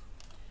works.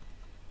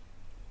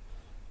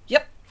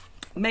 Yep,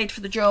 made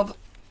for the job.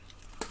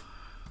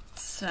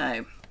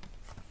 So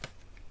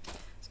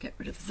get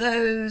rid of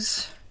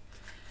those.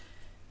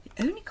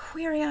 The only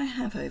query I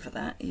have over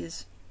that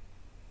is,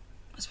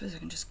 I suppose I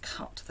can just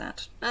cut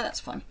that. No, that's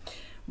fine.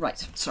 Right,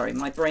 sorry,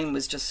 my brain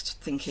was just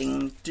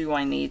thinking, do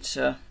I need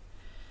to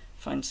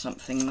find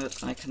something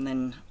that I can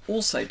then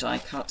also die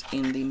cut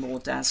in the more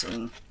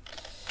dazzling?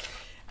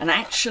 And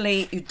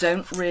actually, you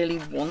don't really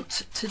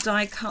want to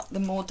die cut the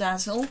more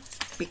dazzle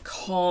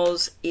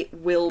because it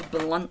will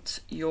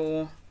blunt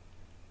your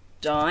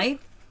die.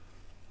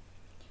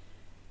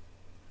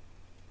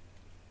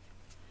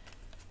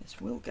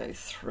 Will go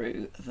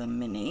through the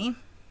mini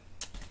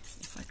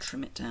if I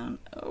trim it down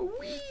a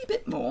wee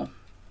bit more.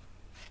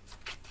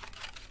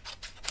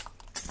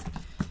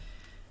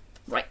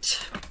 Right.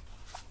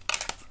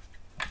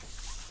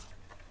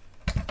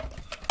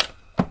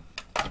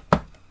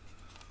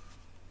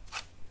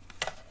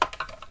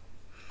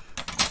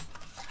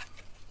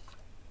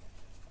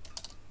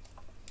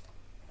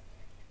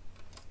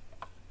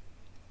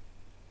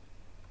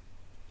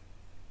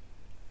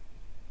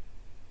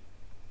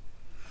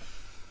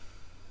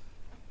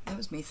 That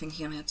was me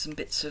thinking I had some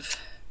bits of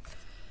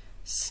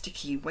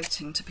sticky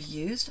waiting to be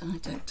used, and I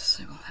don't,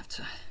 so I'll have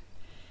to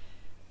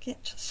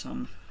get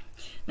some.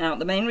 Now,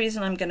 the main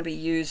reason I'm going to be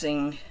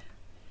using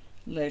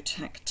low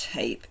tack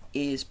tape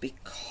is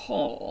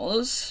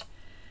because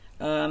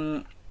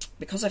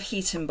I've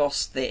heat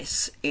embossed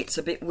this, it's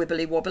a bit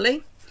wibbly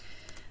wobbly.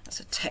 That's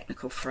a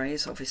technical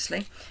phrase,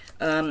 obviously.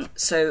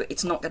 So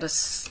it's not going to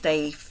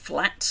stay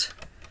flat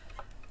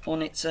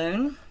on its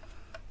own.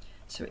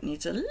 So it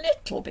needs a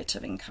little bit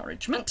of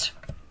encouragement.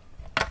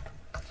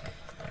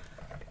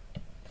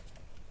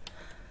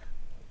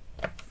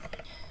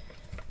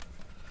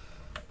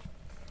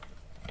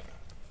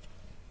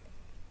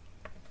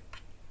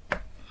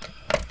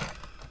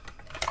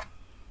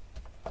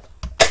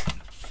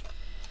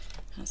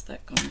 Has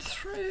that gone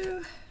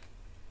through?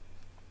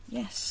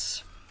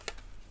 Yes.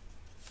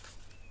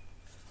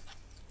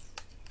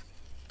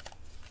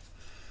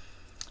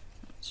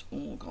 That's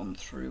all gone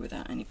through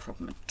without any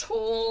problem at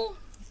all.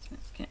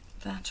 Let's get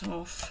that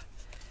off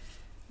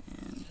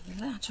and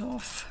that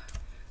off.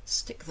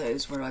 Stick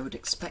those where I would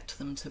expect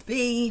them to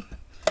be.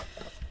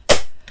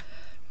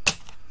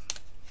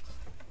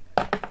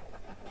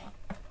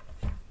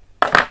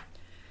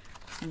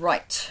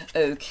 Right,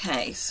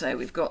 okay, so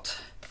we've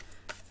got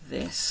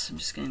this. I'm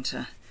just going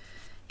to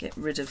get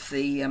rid of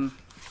the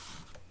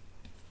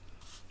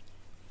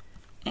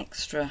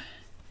extra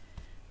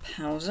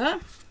powder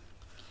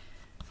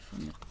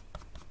from the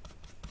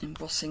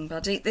embossing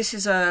buddy. This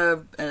is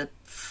a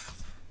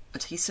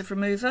adhesive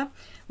remover,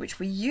 which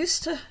we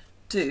used to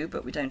do,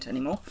 but we don't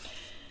anymore.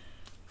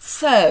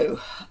 So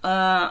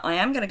I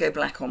am going to go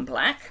black on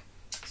black.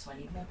 So I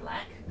need more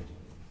black.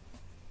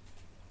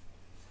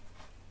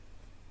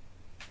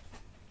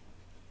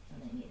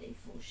 And I need a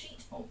full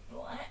sheet of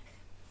black.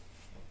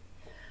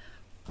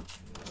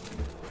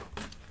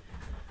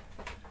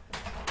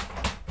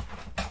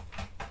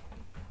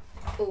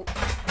 Oh.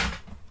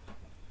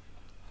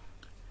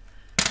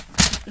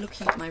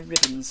 Looking at my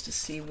ribbons to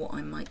see what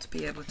I might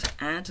be able to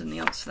add, and the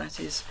answer to that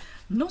is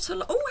not a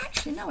lot. Oh,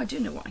 actually, no, I do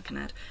know what I can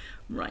add.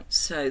 Right,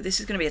 so this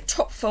is going to be a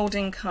top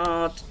folding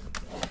card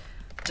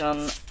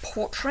done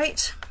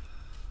portrait.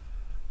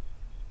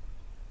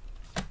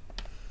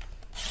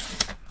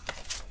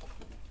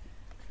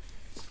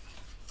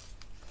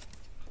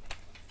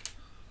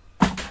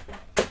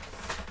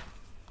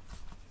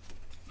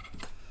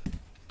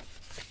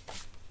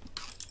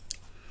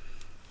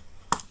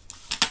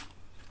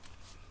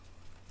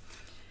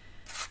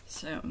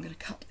 So I'm going to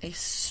cut a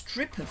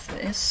strip of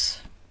this.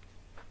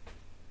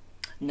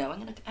 No, I'm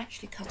going to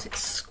actually cut it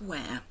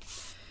square.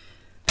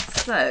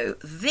 So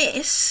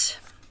this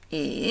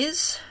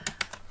is,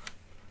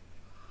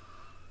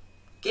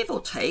 give or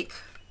take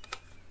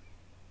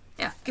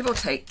 2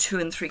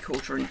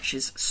 3/4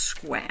 inches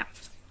square.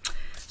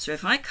 So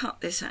if I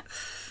cut this at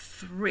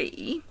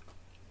 3,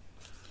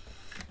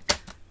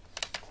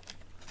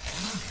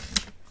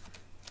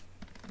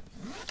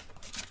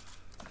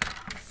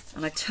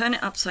 and I turn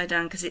it upside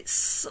down because it's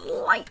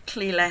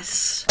slightly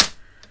less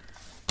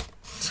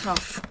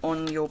tough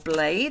on your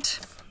blade,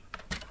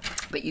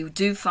 but you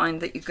do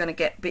find that you're going to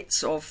get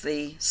bits of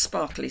the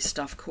sparkly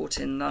stuff caught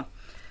in the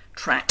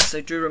track, so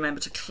do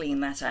remember to clean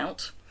that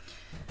out.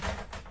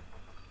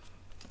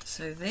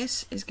 So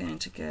this is going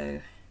to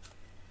go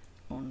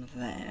on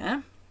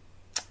there,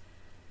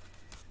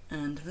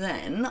 and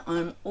then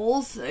I'm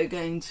also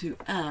going to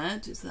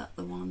add, is that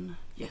the one?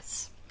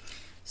 Yes,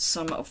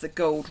 some of the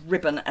gold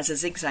ribbon as a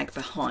zigzag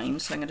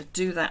behind, so I'm going to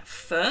do that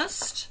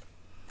first.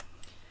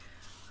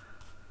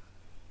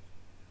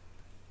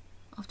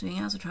 After doing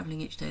hours of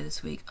travelling each day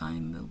this week, I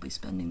will be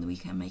spending the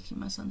weekend making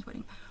my son's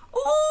wedding.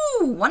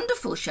 Oh,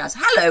 wonderful, Shaz.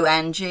 Hello,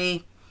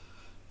 Angie.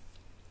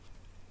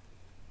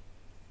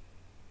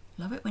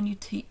 Love it when you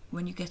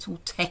get all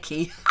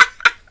techie.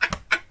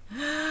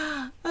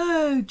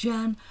 Oh,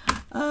 Jan.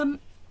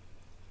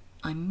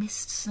 I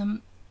missed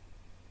some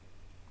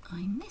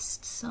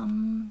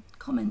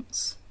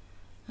comments,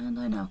 and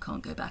I now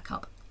can't go back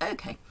up.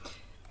 Okay.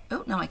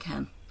 Oh, no, I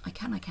can. I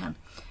can.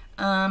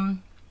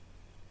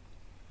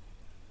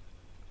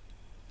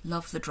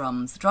 Love the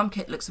drums. The drum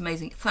kit looks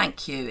amazing.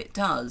 Thank you. It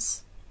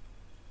does.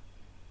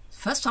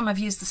 First time I've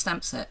used the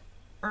stamp set.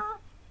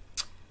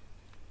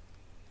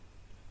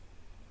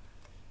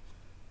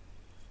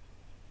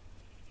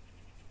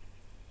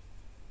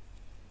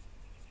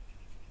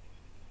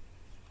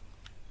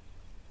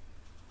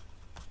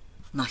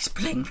 Nice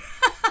bling.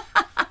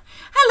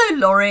 Hello,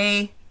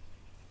 Laurie.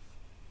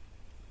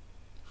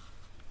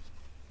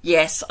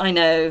 Yes, I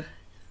know.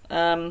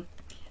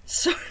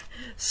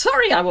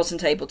 Sorry I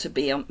wasn't able to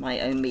be on my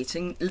own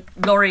meeting.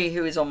 Laurie,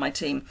 who is on my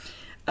team,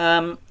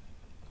 our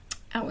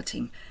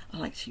team, I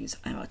like to use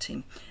our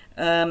team,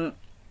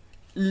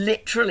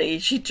 literally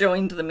she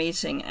joined the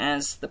meeting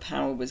as the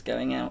power was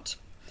going out.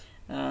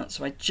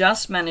 So I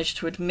just managed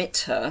to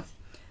admit her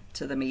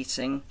to the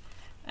meeting,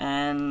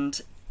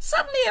 and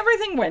suddenly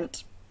everything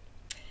went.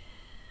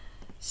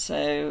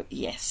 So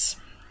yes.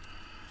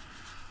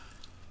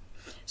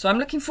 So I'm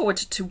looking forward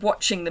to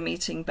watching the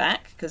meeting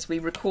back, because we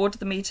record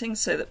the meeting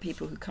so that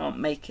people who can't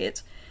make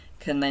it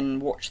can then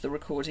watch the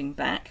recording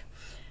back.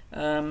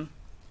 But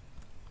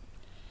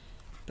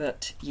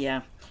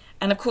yeah,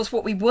 And of course,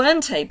 what we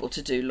weren't able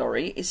to do,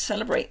 Laurie, is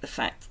celebrate the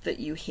fact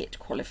that you hit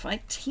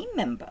qualified team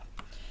member,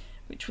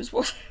 which was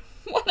what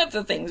one of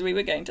the things we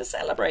were going to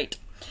celebrate.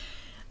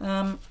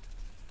 But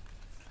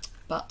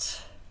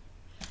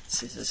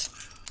scissors.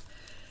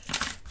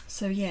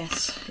 So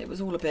yes, it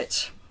was all a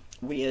bit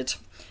weird.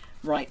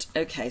 Right,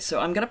 okay, so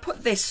I'm going to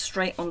put this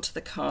straight onto the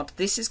card.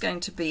 This is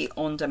going to be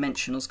on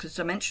dimensionals because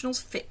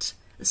dimensionals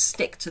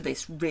stick to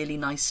this really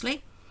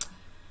nicely.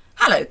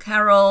 Hello,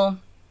 Carol.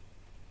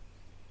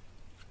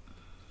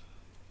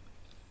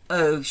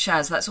 Oh,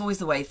 Shaz, that's always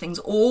the way. Things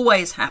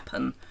always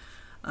happen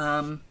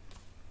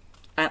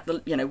at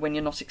the, you know, when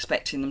you're not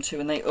expecting them to,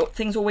 and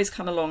things always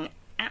come along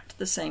at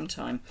the same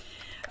time.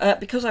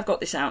 Because I've got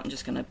this out, I'm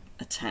just going to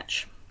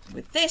attach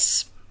with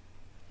this.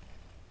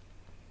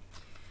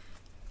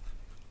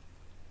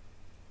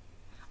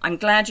 I'm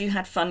glad you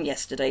had fun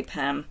yesterday,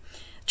 Pam.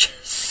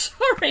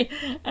 Sorry,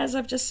 as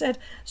I've just said,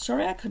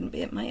 sorry I couldn't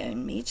be at my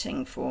own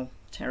meeting for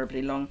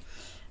terribly long,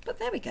 but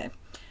there we go.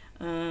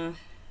 I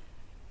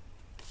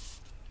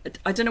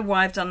don't know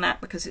why I've done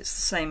that, because it's the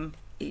same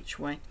each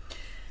way,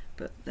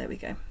 but there we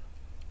go.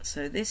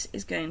 So this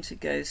is going to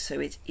go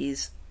so it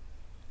is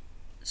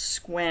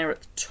square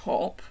at the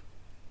top,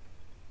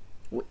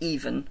 or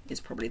even is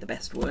probably the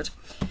best word.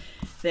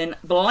 Then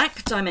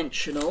black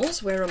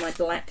dimensionals. Where are my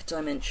black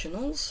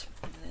dimensionals?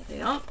 There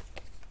they are.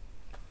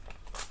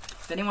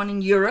 If anyone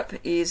in Europe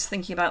is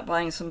thinking about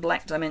buying some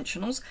black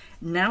dimensionals,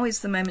 now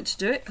is the moment to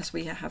do it, because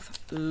we have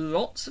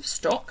lots of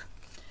stock.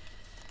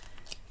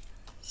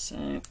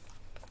 So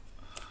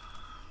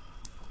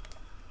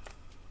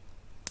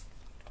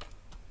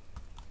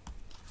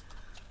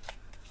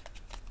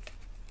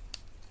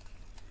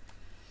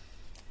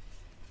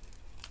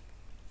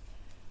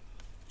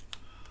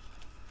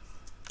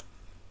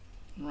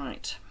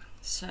right,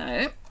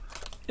 so,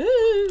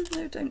 ooh,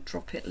 no, don't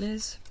drop it,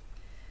 Liz.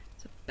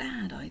 It's a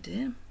bad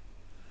idea.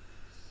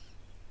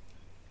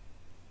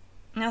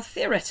 Now,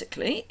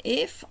 theoretically,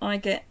 if I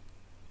get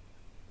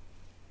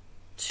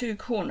two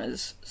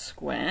corners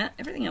square,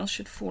 everything else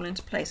should fall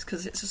into place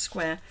because it's a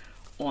square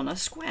on a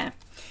square.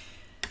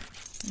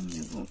 And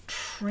we will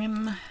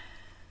trim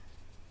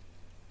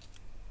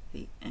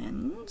the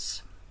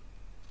ends.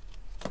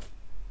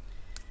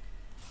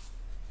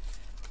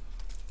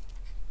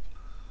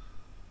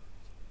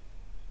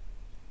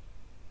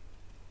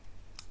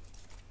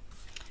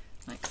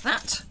 Like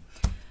that.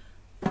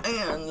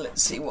 And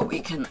let's see what we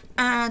can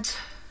add.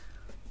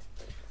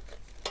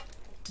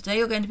 Today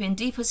you're going to be in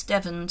deepest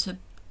Devon,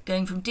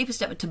 going from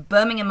deepest Devon to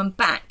Birmingham and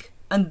back,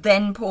 and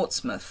then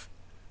Portsmouth.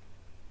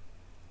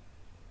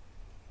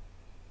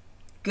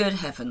 Good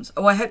heavens.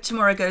 Oh, I hope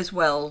tomorrow goes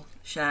well,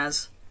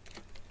 Shaz.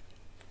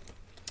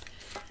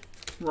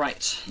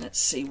 Right,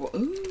 let's see what...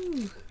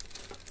 Ooh.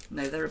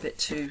 No, they're a bit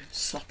too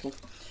subtle.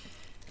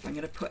 If I'm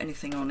going to put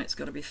anything on, it's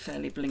got to be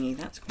fairly blingy.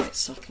 That's quite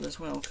subtle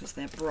as well, because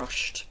they're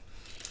brushed.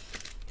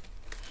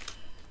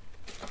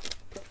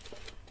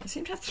 I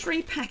seem to have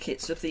 3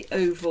 packets of the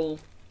oval...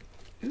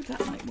 Ooh,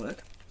 that might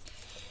work.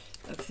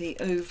 Of the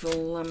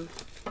oval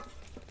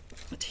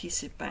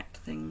adhesive backed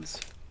things.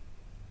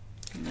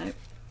 No.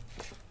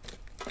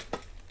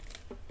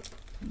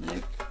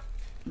 No.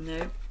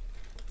 No.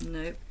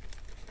 No.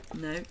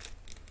 No.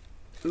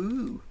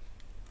 Ooh.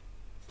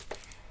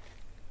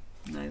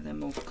 No, they're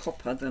more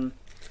copper than...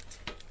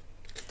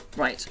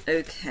 Right,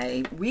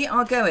 okay. We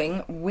are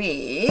going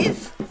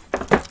with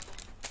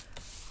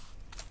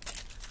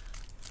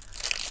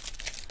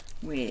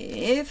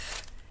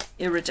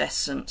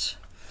iridescent,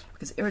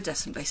 because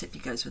iridescent basically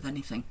goes with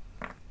anything.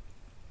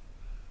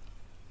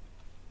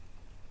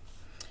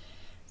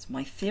 It's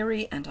my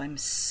theory and I'm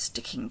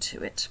sticking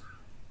to it.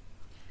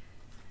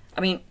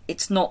 I mean,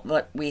 it's not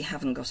that we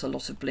haven't got a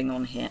lot of bling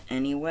on here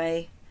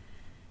anyway,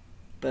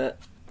 but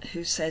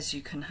who says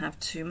you can have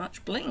too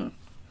much bling?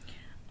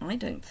 I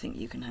don't think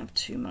you can have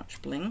too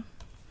much bling.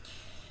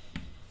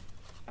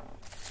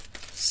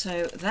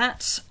 So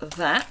that's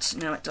that.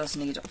 Now it does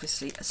need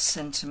obviously a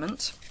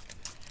sentiment.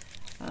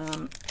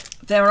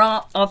 There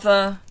are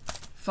other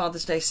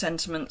Father's Day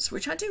sentiments,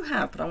 which I do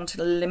have, but I wanted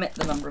to limit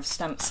the number of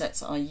stamp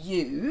sets I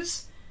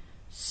use.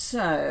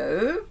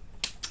 So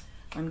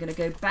I'm going to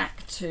go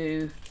back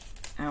to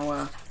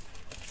our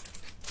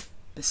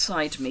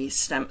Beside Me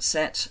stamp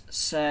set.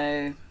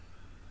 So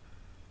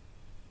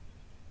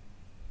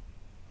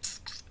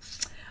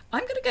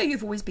I'm going to go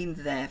You've Always Been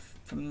There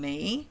for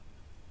Me.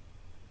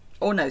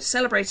 Or no,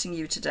 Celebrating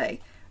You Today.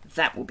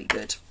 That will be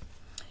good.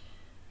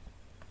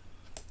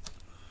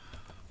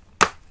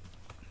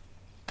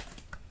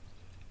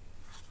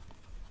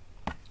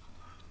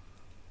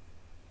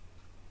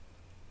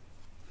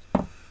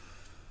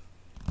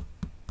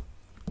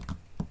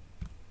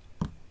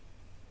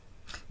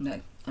 No,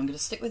 I'm going to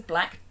stick with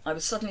black. I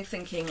was suddenly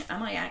thinking,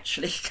 am I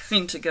actually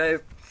going to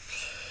go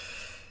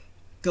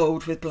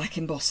gold with black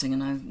embossing?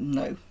 And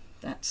no,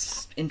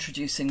 that's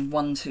introducing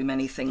one too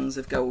many things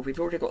of gold. We've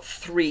already got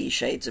 3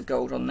 shades of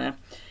gold on there.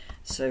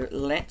 So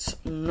let's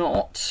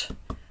not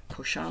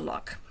push our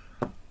luck.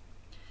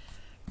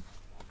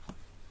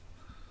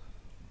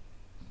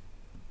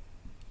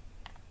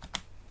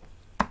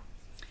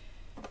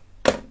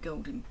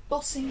 gold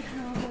embossing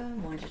powder.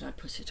 Why did I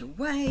put it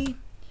away?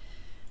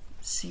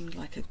 It seemed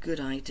like a good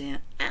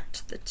idea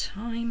at the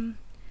time.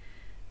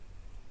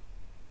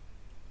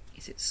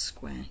 Is it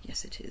square?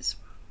 Yes, it is.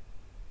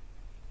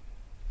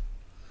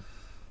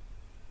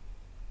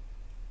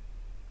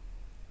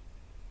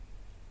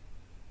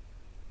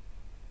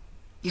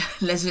 Yeah,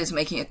 Leslie is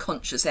making a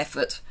conscious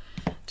effort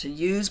to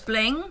use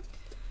bling.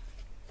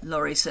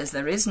 Laurie says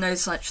there is no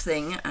such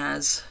thing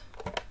as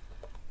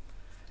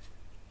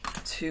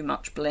too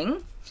much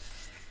bling.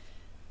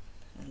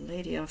 A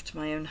lady after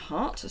my own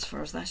heart as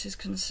far as that is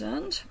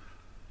concerned.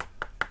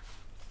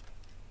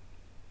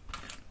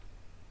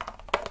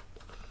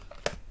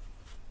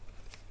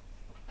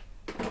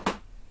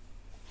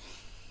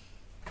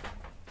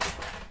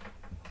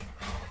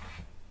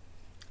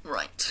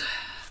 Right.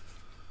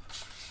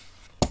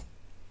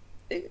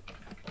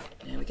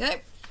 There we go.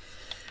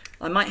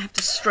 I might have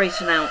to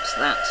straighten out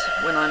that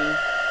when I'm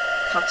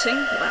cutting,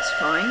 but that's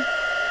fine.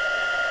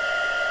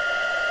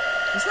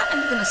 Was that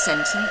end of a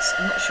sentence?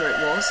 I'm not sure it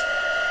was.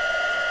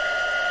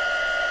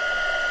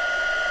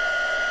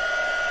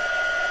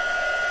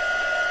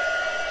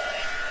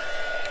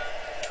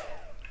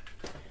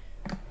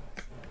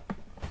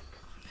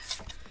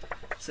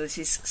 So this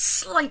is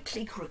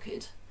slightly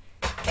crooked,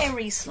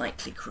 very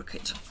slightly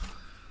crooked.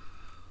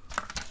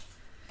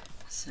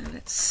 So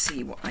let's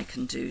see what I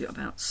can do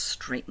about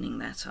straightening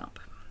that up.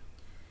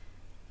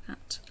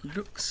 That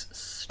looks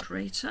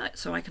straighter.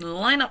 So I can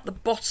line up the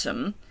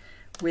bottom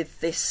with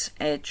this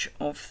edge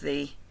of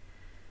the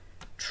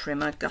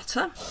trimmer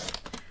gutter.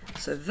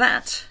 So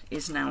that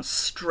is now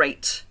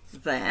straight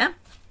there.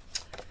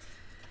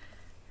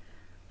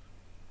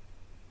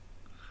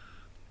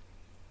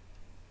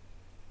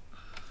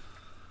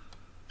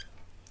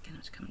 Going to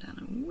have to come down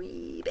a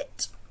wee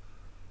bit.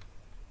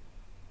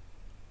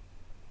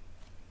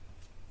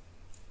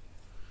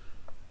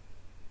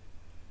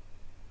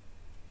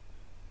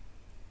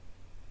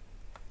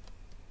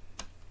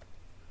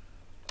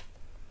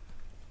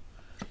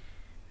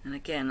 And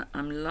again,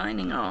 I'm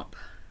lining up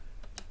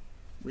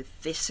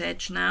with this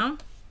edge now.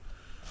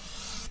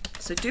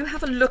 So do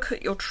have a look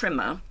at your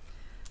trimmer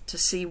to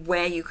see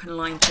where you can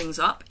line things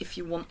up if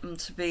you want them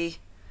to be...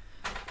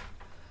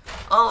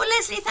 Oh,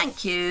 Leslie,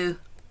 thank you.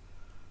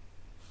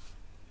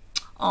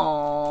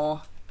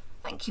 Oh,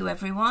 thank you,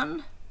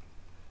 everyone.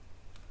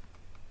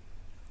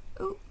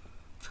 Oh,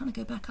 trying to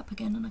go back up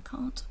again and I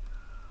can't.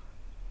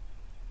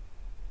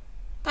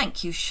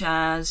 Thank you,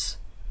 Shaz.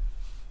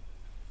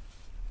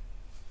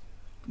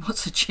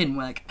 What's a chin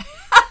wag?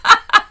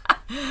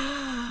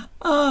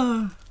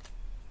 Oh,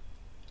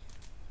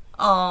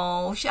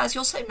 Shaz,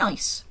 you're so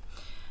nice.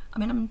 I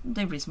mean,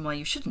 no reason why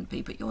you shouldn't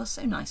be, but you're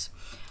so nice.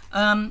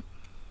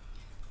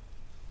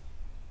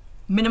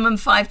 Minimum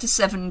 5 to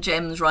 7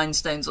 gems,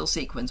 rhinestones or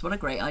sequins. What a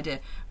great idea.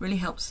 Really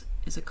helps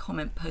is a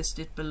comment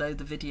posted below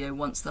the video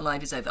once the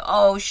live is over.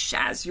 Oh,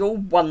 Shaz, you're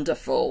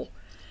wonderful.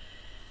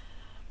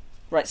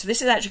 Right, so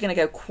this is actually going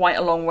to go quite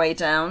a long way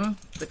down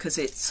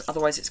because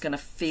otherwise it's going to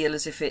feel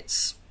as if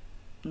it's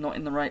not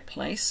in the right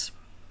place.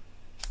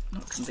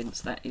 Not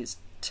convinced that is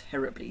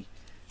terribly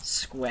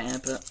square,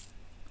 but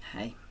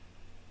hey.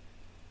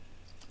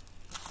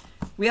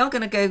 We are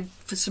going to go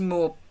for some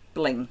more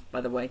bling, by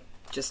the way,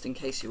 just in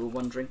case you were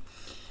wondering.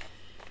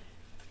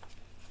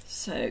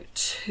 So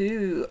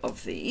 2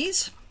 of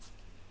these.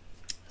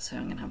 So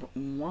I'm going to have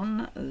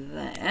 1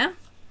 there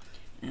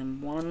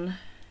and 1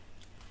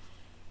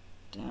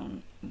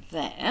 down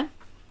there,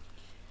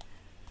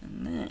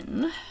 and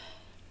then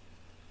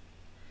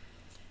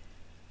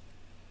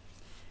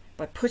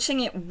by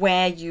putting it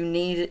where you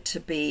need it to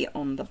be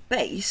on the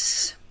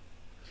base,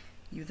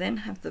 you then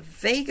have the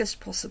vaguest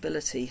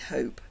possibility,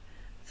 hope,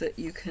 that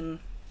you can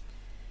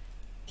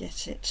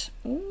get it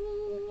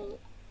all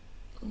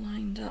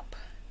lined up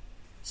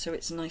so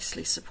it's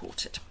nicely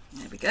supported.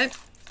 There we go.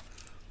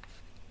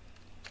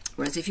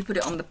 Whereas if you put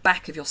it on the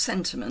back of your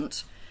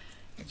sentiment,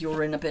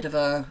 you're in a bit of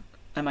a,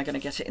 am I going to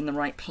get it in the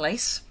right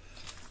place?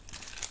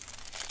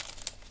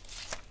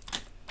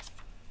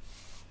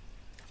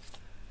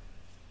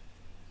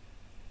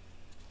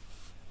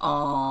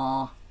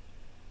 Ah,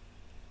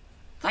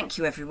 thank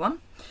you, everyone.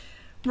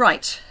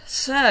 Right,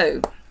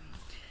 so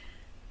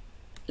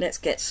let's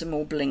get some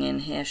more bling in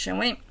here, shall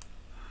we?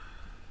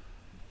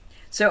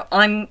 So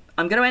I'm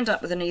going to end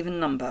up with an even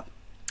number,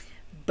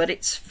 but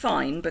it's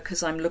fine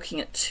because I'm looking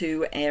at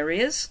 2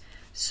 areas.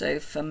 So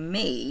for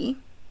me,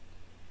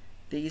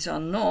 these are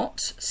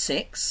not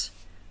 6,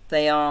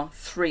 they are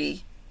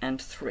 3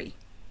 and 3.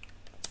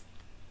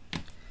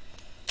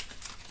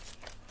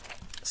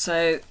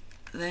 So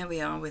there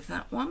we are with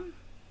that one.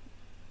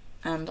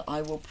 And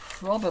I will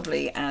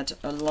probably add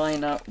a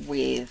liner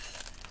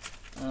with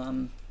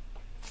the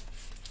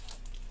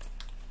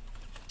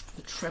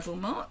treble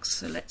marks.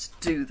 So let's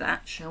do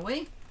that, shall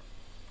we?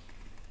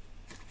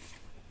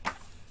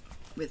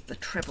 With the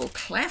treble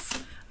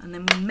clef. And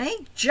then we may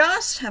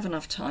just have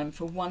enough time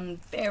for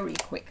one very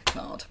quick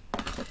card.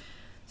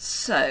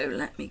 So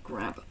let me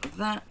grab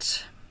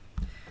that.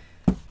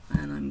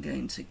 And I'm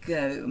going to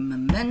go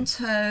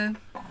Memento.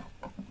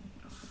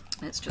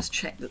 Let's just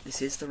check that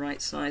this is the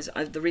right size.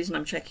 The reason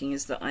I'm checking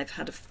is that I've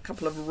had a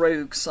couple of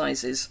rogue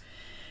sizes,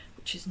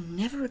 which is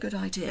never a good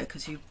idea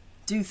because you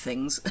do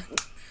things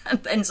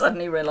and then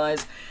suddenly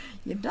realise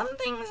you've done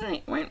things and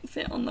it won't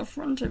fit on the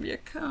front of your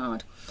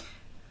card.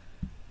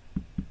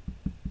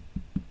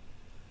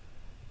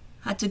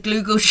 Had to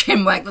Google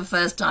shinwag the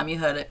first time you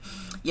heard it.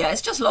 Yeah,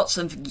 it's just lots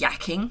of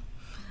yakking.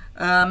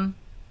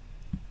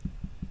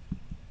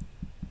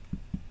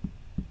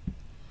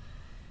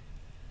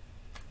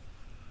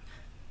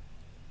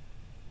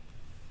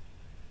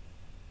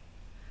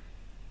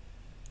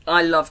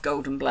 I love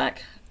gold and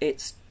black.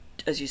 It's,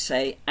 as you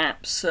say,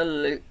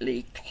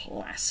 absolutely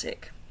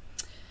classic.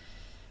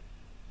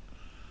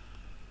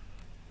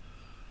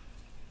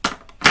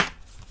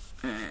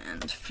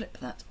 And flip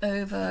that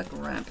over,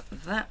 grab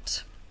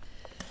that.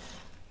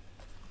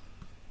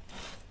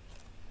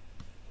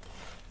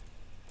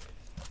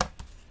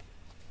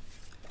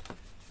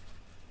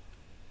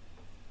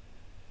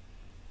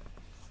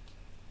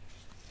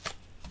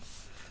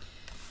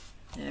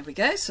 There we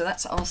go, so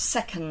that's our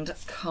second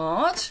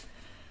card.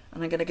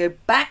 And I'm going to go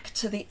back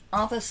to the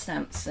other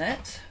stamp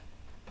set.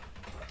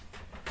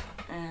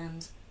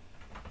 And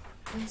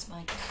where's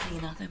my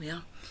cleaner? There we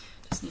are.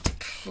 Just need to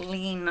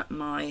clean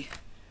my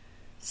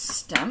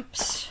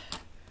stamps.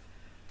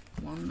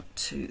 1,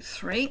 2,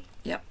 3.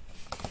 Yep.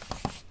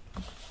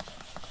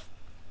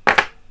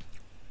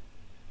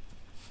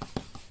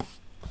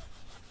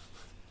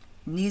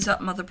 Knees up,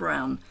 Mother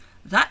Brown.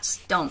 That's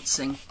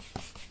dancing.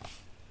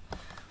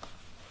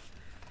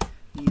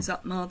 Knees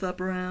up, Mother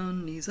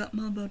Brown, knees up,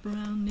 Mother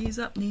Brown, knees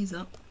up, knees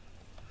up.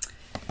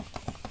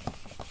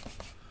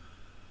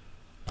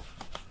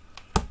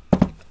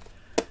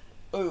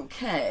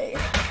 Okay.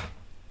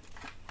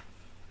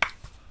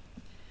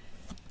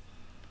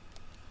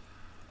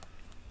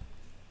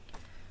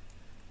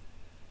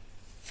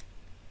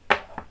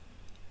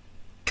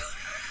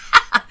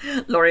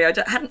 Laurie,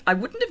 I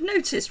wouldn't have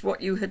noticed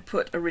what you had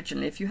put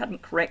originally if you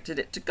hadn't corrected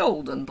it to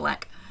gold and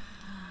black.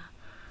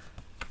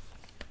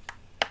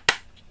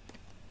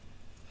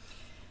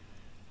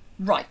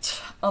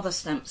 Right, other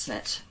stamp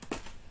set.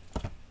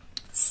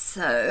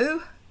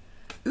 So,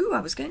 ooh, I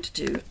was going to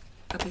do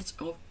a bit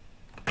of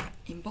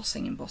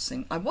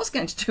embossing. I was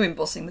going to do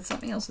embossing with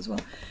something else as well.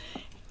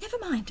 Never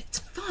mind, it's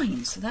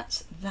fine. So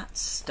that's that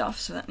stuff,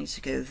 so that needs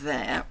to go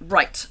there.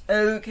 Right,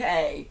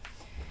 okay.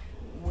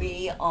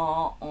 We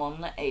are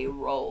on a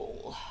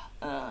roll.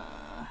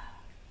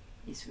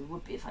 Yes, we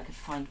would be if I could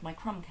find my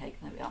crumb cake.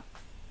 There we are.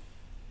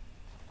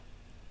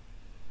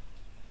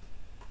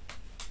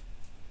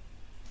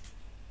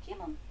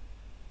 Come on.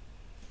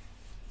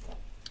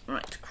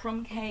 Right,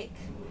 crumb cake.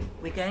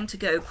 We're going to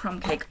go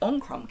crumb cake on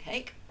crumb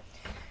cake.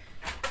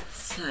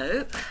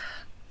 So,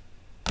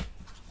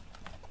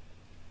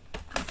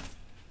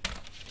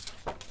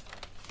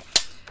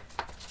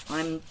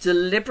 I'm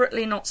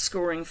deliberately not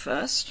scoring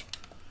first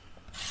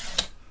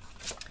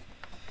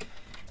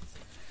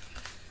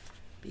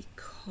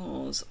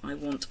because I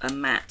want a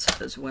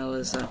matte as well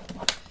as a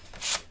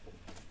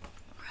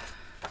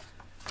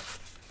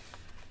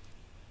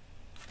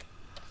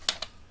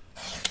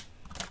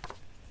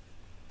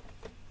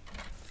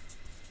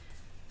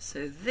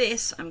so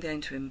this I'm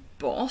going to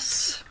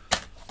emboss,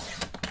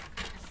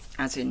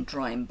 as in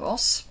dry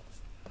emboss.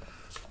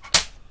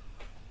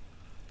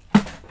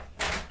 And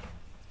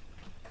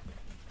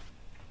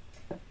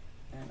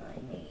I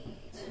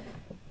need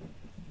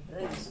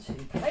those two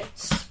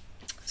plates.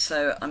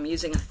 So I'm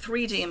using a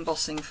 3D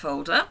embossing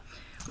folder,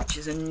 which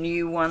is a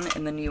new one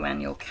in the new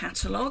annual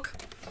catalogue.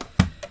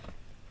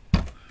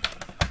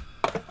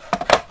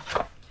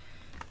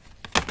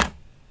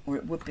 Or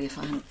it would be if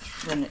I hadn't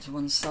thrown it to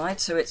one side.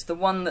 So it's the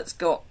one that's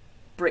got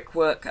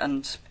brickwork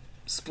and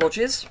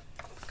splodges.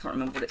 I can't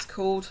remember what it's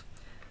called.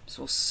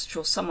 So I'm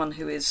sure someone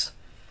who is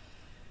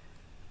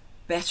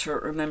better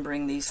at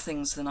remembering these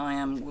things than I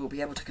am will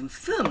be able to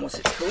confirm what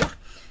it's called.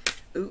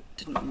 Ooh,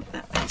 didn't want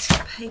that piece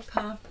of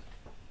paper.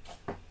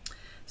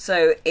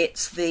 So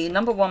it's the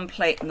number 1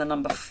 plate and the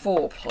number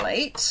 4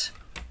 plate.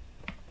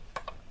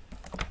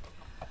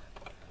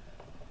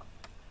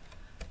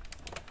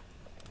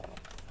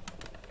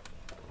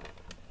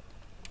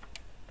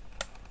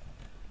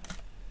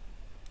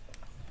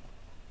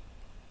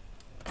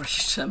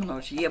 British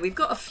terminology. Yeah, we've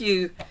got a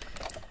few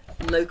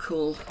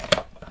local,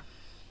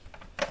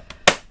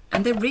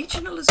 and they're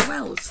regional as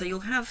well. So you'll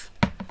have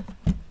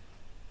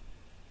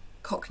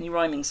Cockney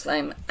rhyming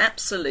slang,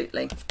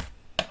 absolutely.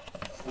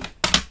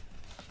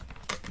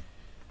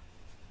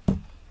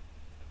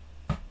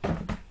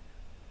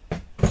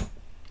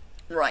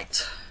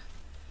 Right.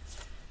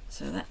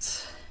 So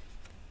this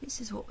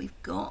is what we've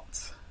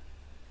got.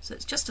 So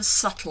it's just a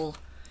subtle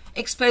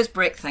exposed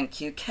brick.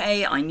 Thank you,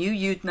 Kay. I knew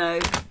you'd know.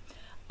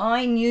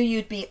 I knew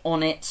you'd be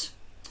on it.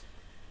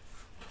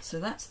 So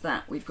that's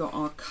that. We've got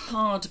our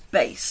card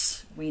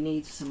base. We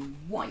need some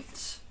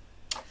white.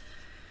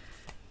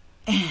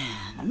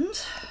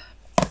 And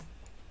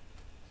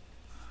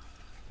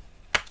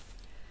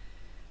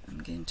I'm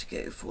going to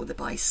go for the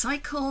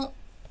bicycle.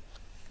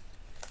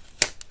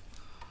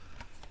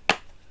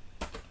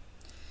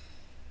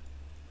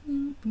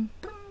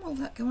 will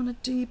that go on a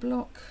D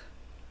block?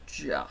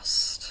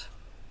 Just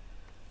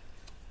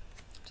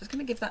going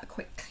to give that a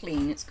quick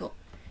clean. It's got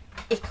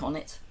ick on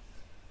it.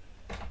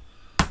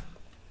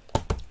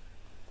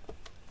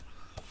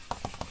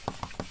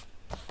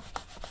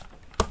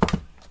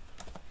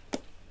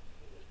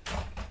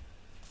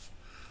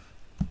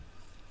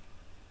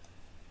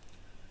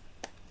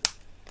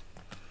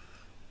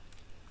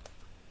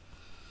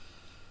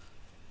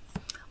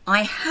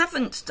 I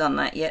haven't done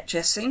that yet,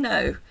 Jessie,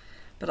 no,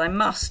 but I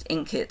must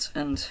ink it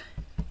and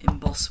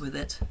emboss with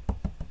it.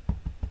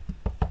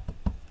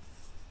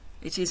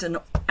 It is an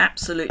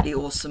absolutely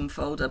awesome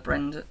folder,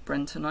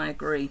 Brenton, I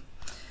agree.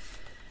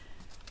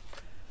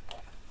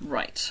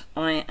 Right,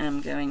 I am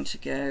going to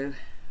go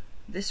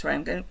this way.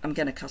 I'm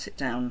going to cut it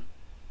down,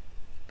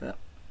 but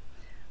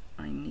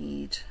I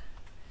need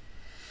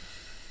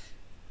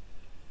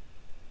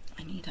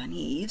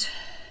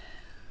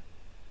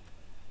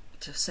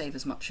to save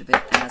as much of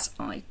it as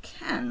I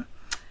can.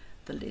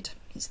 The lid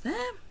is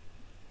there.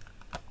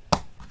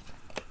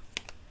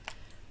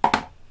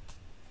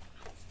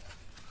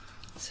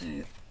 So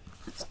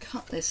let's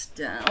cut this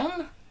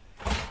down,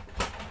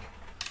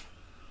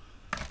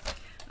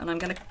 and I'm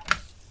going to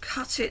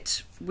cut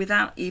it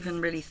without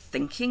even really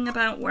thinking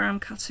about where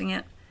I'm cutting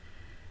it.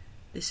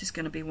 This is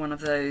going to be one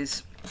of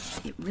those,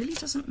 it really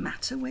doesn't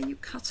matter where you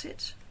cut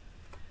it.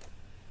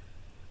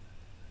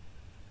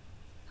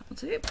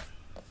 That'll do.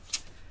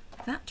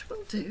 That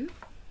will do.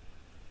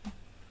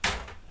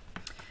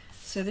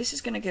 So this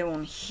is going to go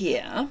on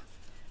here,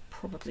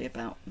 probably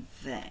about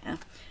there,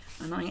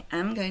 and I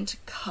am going to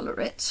colour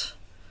it.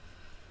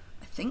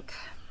 I think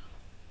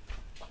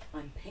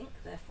I'm pink,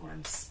 therefore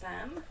I'm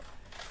spam.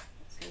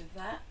 Let's go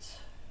that,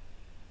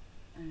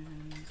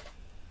 and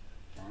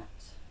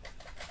that,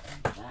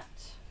 and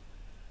that,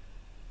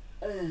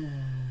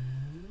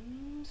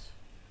 and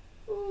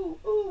ooh,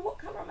 what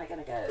colour am I going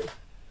to go?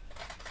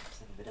 Let's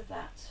have a bit of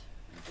that.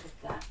 A bit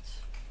of that.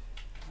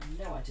 I have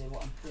no idea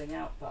what I'm pulling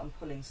out, but I'm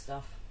pulling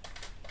stuff.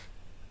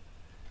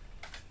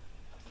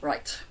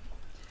 Right.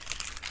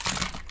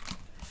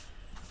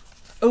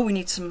 Oh, we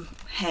need some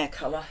hair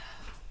colour.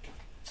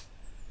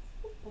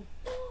 Let's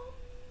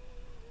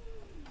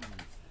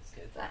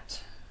go with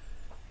that.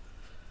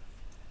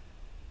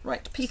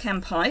 Right,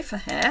 pecan pie for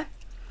hair.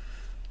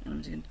 And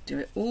I'm going to do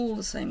it all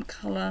the same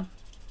colour.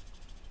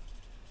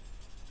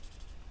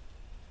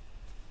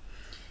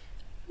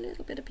 A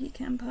little bit of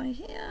pecan pie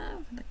here,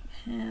 the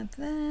hair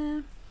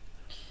there.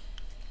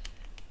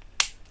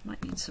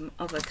 Might need some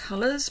other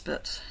colours,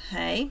 but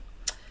hey.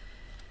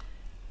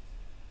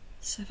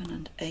 7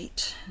 and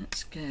 8,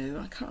 let's go.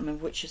 I can't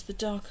remember which is the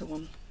darker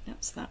one.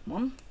 That's that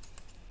one.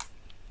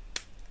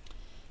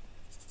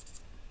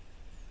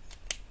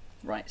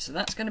 Right, so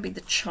that's going to be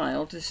the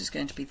child. This is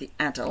going to be the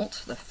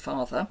adult, the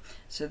father.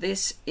 So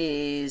this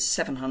is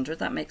 700.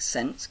 That makes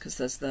sense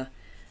because as the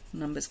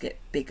numbers get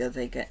bigger,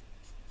 they get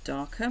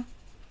darker.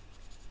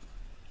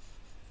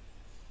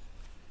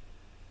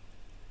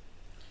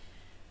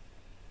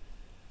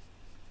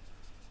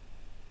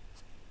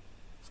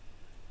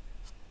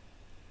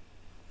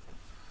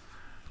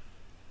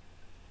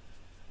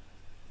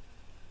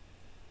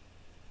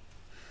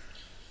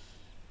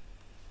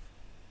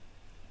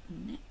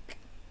 Neck,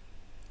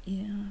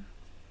 ear,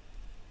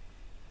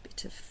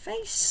 bit of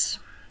face.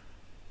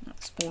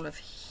 That's all of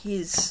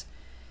his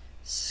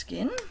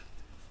skin.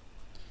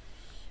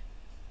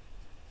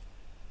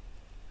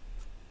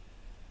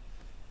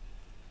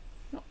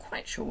 Not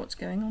quite sure what's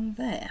going on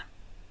there.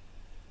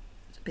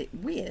 It's a bit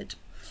weird.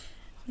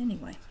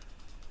 Anyway,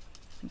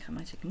 I think I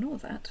might ignore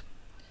that.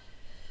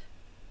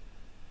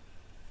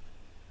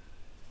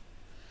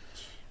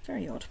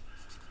 Very odd.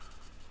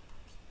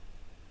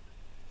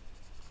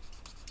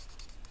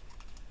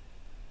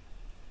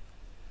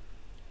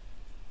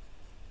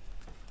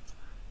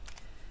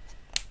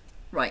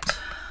 Right,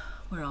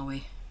 where are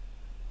we?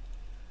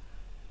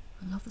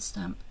 I love the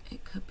stamp.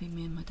 It could be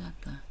me and my dad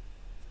there.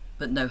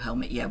 But no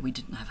helmet. Yeah, we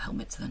didn't have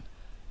helmets then.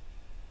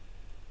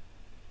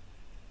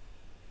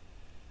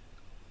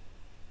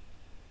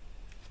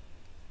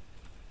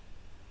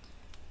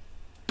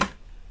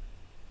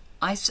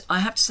 I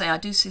have to say I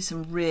do see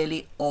some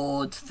really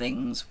odd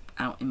things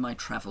out in my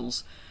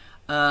travels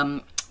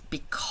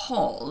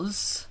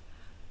because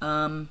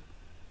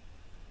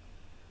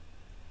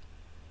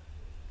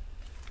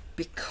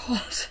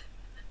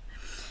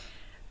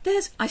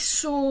I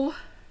saw,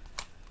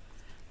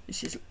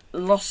 this is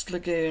Lost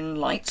Lagoon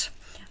Light,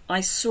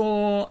 I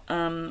saw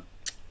a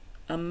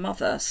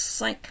mother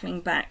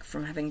cycling back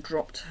from having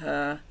dropped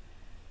her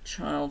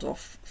child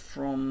off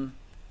from,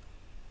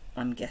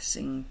 I'm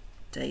guessing,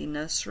 day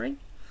nursery,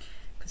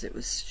 because it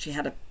was, she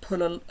had a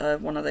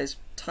one of those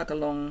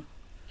tug-along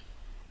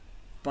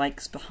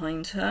bikes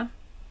behind her.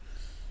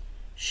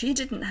 She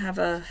didn't have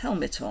a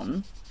helmet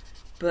on,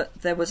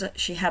 but there was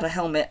she had a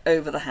helmet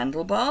over the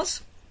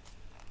handlebars.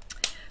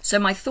 So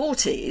my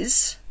thought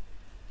is,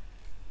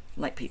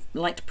 light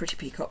pretty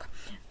peacock,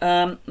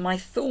 my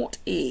thought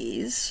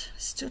is,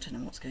 still don't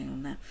know what's going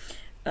on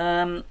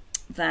there,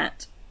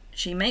 that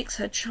she makes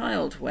her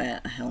child wear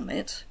a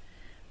helmet,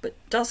 but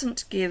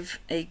doesn't give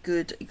a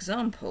good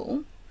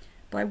example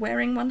by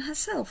wearing one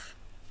herself,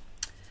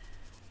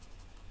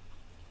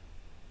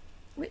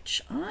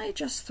 which I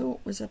just thought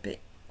was a bit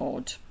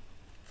odd,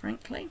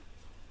 frankly.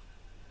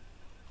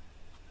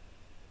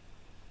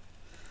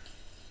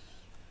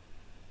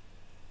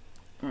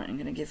 Right, I'm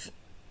going to give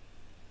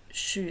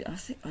shoe. I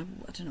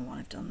don't know why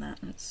I've done that.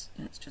 Let's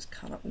just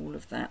colour all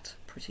of that.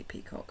 Pretty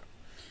peacock.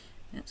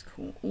 Let's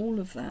call all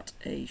of that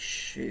a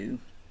shoe.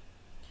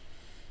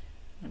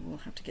 I will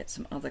have to get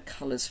some other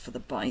colours for the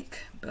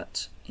bike,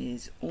 but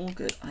is all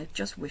good. I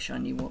just wish I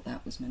knew what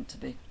that was meant to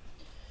be.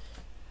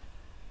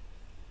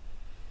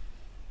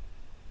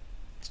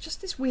 It's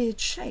just this weird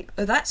shape.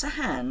 Oh, that's a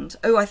hand.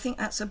 Oh, I think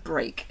that's a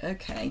break.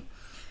 Okay,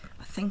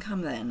 I think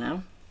I'm there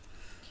now.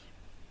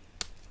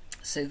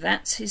 So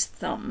that's his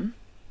thumb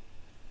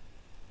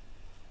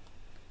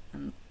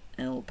and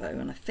elbow,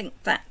 and I think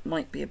that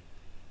might be a,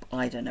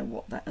 I don't know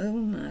what that,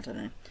 oh, I don't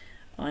know.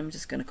 I'm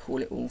just going to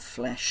call it all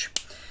flesh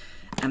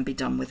and be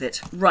done with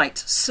it. Right,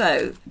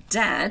 so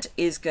Dad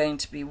is going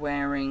to be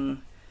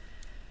wearing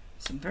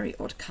some very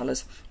odd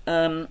colours.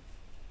 Some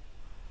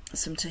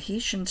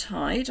Tahitian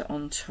tide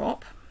on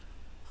top.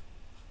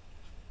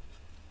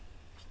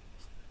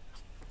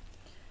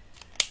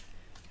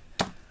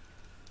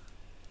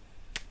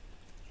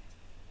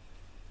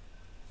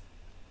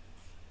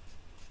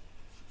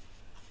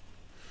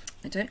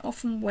 I don't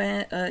often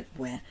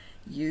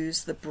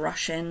use the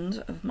brush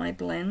end of my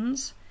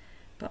blends,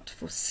 but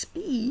for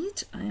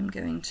speed I am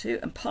going to,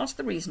 and part of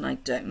the reason I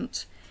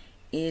don't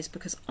is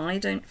because I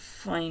don't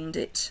find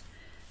it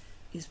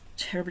is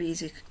terribly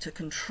easy to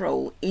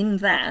control, in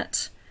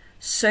that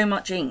so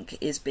much ink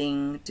is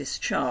being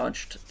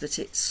discharged that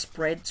it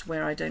spreads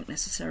where I don't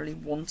necessarily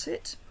want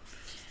it.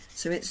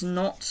 So it's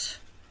not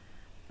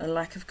a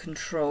lack of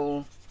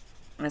control,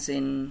 as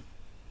in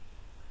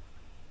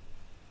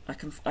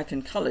I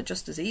can colour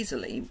just as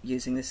easily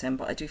using this end,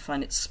 but I do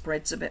find it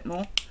spreads a bit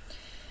more.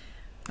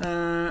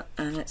 And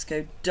let's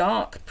go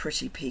dark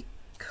Pretty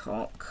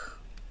Peacock.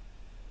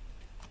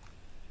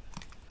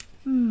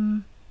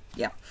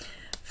 Yeah,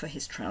 for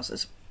his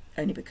trousers,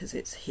 only because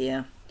it's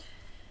here.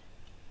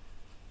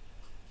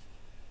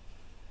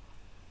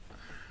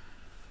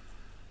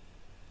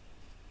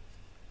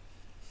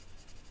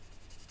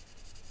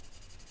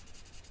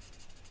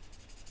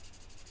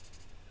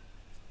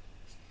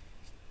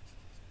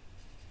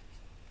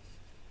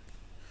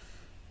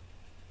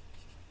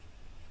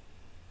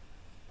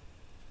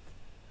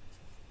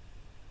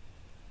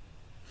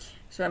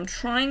 So I'm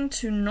trying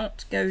to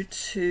not go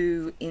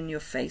too in your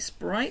face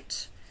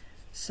bright.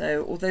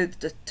 So although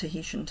the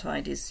Tahitian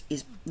tide is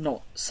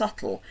not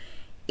subtle,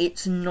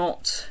 it's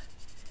not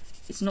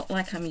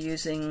like I'm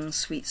using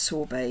Sweet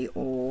Sorbet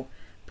or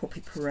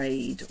Poppy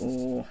Parade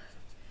or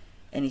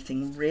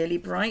anything really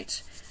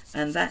bright,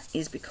 and that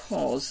is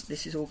because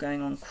this is all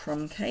going on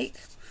crumb cake,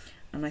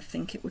 and I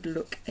think it would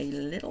look a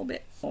little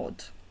bit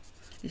odd.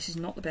 This is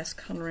not the best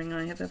colouring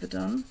I have ever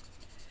done,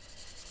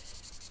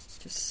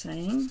 just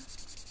saying.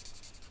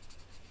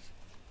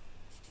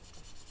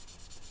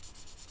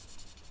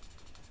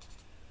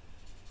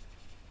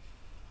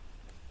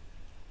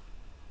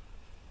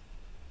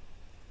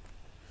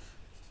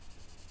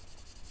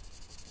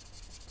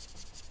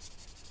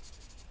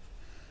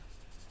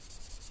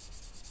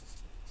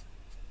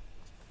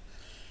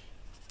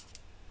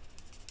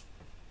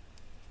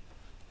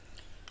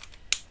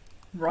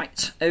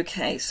 Right,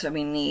 okay, so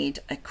we need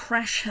a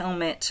crash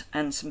helmet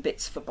and some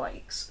bits for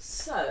bikes.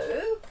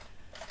 So,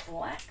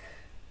 black,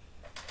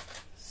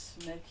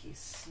 smoky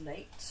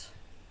slate,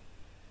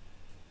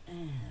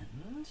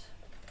 and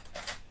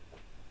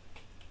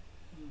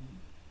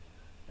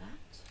that,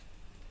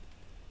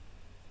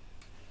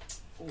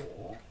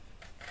 or,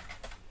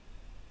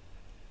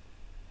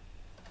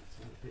 that's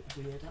a little bit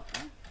weird up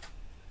there,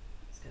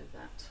 let's go with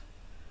that.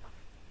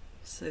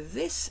 So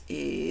this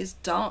is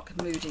dark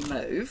moody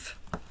mauve.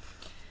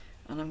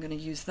 And I'm going to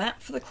use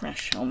that for the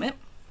crash helmet.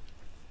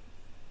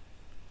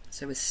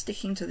 So we're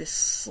sticking to this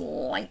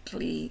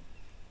slightly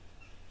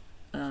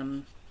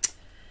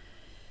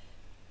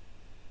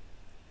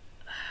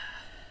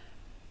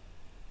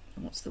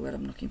what's the word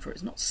I'm looking for?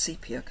 It's not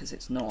sepia, because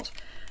it's not,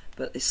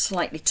 but it's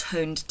slightly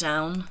toned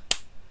down.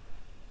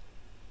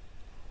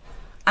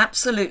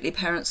 Absolutely,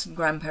 parents and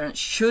grandparents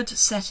should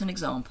set an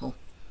example.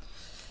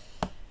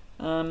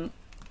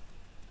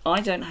 I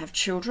don't have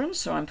children,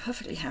 so I'm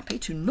perfectly happy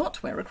to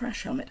not wear a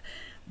crash helmet,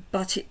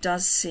 but it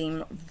does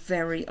seem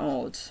very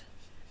odd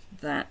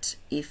that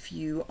if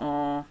you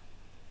are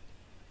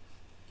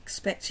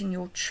expecting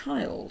your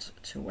child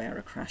to wear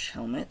a crash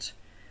helmet,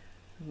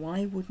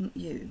 why wouldn't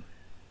you?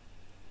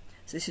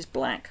 So this is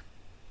black,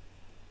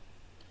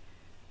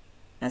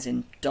 as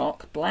in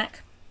dark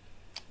black.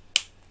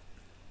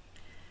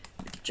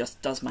 It just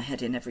does my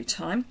head in every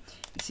time.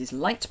 This is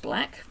light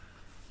black,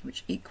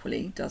 which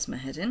equally does my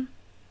head in.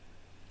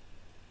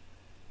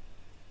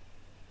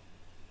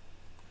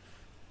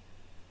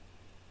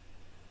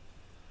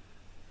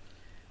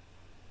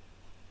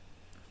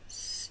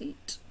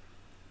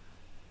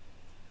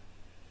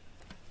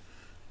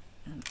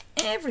 And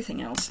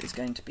everything else is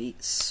going to be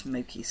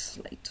smoky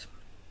slate.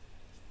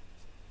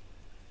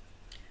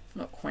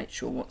 Not quite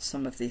sure what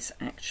some of this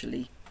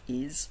actually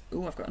is.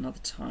 Oh, I've got another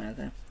tire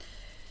there.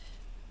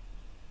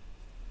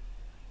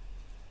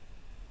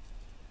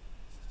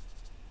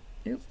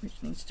 Oh,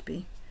 which needs to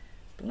be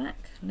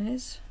black,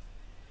 Liz.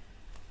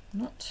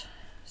 Not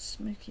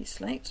smoky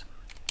slate.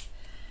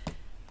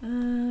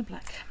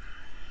 Black.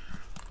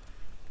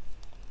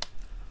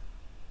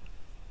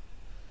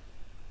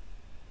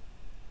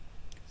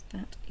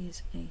 That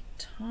is a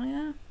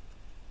tire.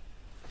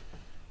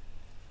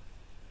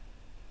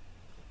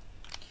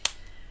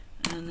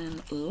 And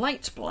then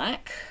light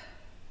black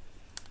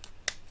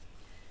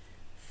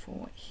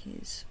for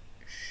his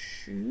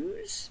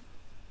shoes.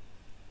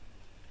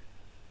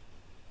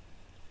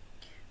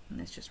 And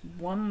there's just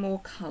one more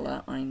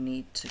colour I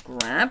need to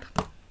grab.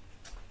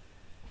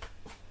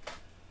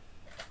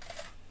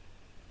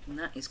 And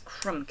that is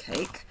crumb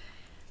cake,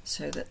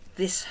 so that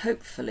this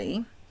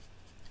hopefully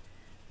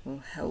will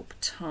help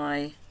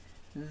tie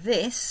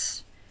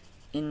this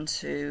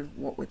into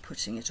what we're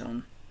putting it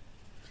on.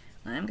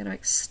 I am going to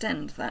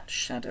extend that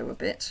shadow a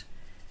bit,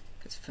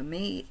 because for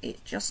me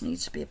it just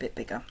needs to be a bit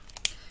bigger.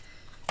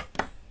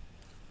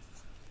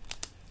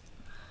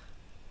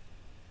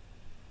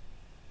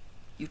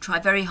 You try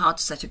very hard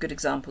to set a good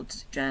example,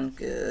 Jan.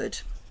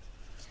 Good.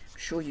 I'm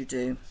sure you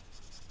do.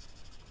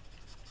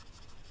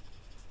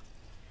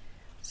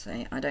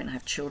 Say, I don't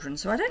have children,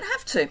 so I don't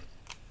have to.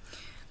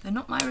 They're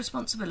not my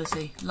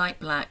responsibility. Light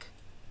black.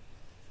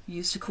 You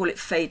used to call it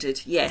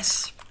faded.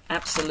 Yes,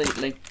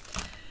 absolutely.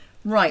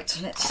 Right,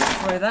 let's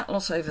throw that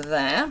lot over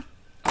there,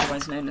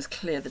 otherwise known as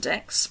clear the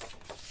decks.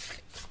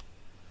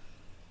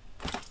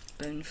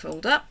 Bone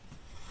folder.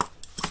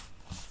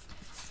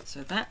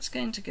 So that's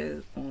going to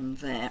go on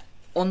there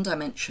on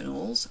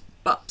dimensionals,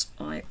 but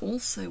I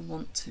also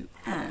want to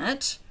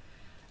add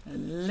a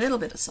little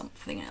bit of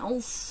something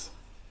else.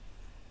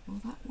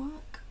 Will that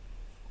work,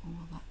 or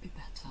will that be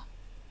better?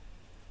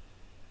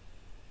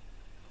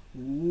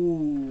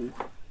 Ooh,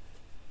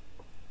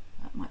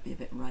 that might be a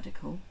bit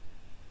radical.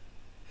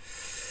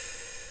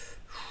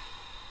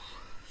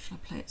 Shall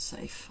I play it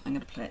safe? I'm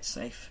going to play it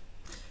safe.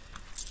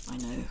 I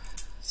know,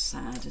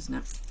 sad, isn't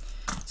it?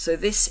 So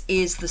this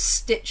is the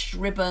stitched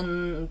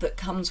ribbon that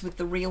comes with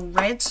the real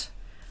red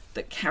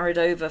that carried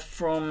over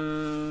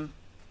from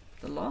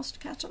the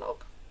last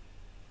catalogue,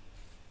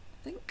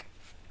 I think.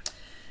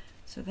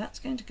 So that's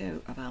going to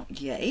go about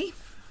yay.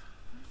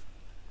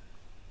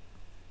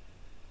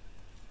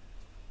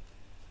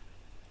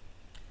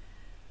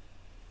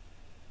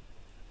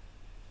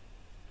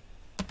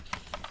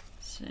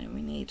 So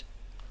we need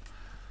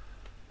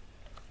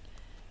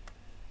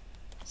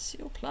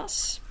Seal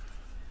Plus.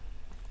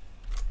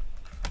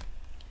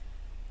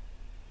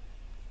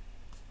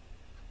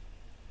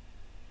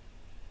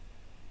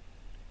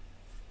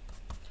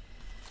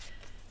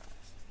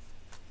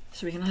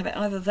 So we can have it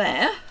either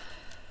there,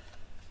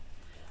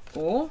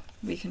 or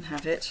we can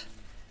have it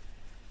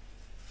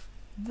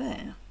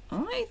there.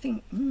 I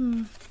think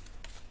I'm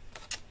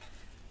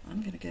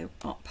going to go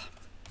up.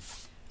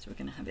 So we're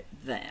going to have it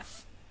there.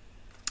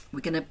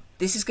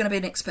 This is going to be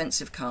an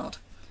expensive card.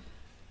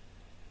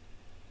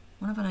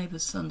 One of our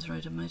neighbour's sons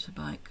rode a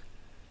motorbike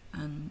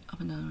and up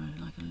and down the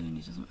road like a loony,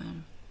 doesn't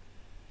matter.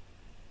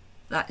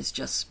 That is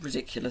just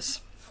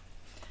ridiculous.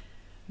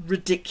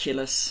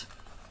 Ridiculous.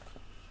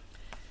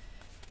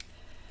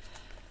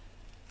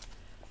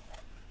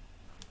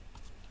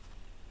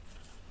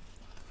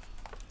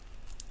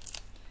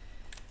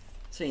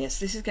 So yes,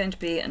 this is going to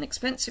be an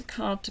expensive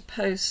card to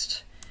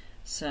post,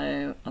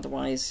 so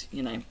otherwise,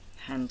 you know,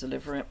 hand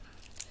deliver it.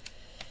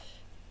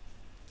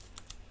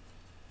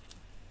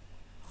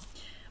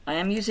 I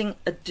am using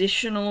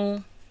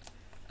additional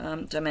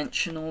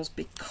dimensionals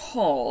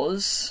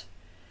because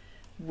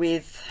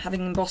with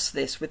having embossed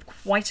this with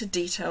quite a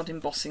detailed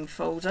embossing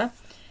folder,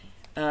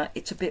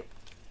 it's a bit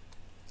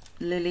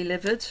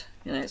lily-livered,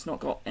 you know, it's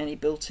not got any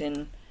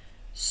built-in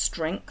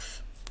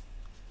strength.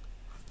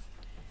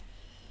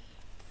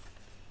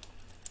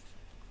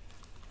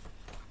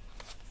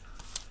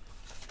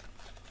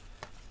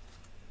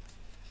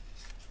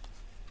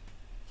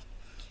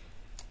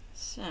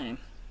 So,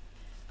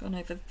 gone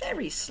over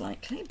very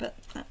slightly, but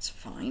that's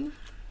fine.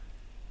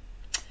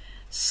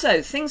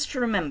 So, things to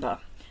remember.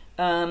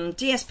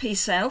 DSP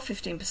sale,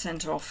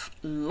 15% off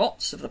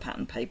lots of the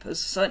pattern papers,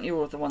 certainly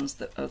all of the ones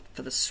that are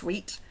for the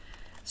sweets,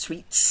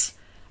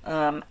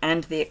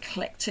 and the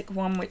eclectic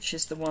one, which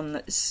is the one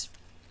that's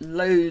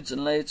loads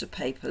and loads of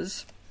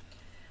papers.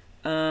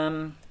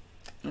 As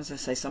I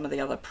say, some of the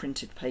other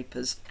printed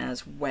papers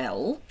as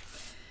well.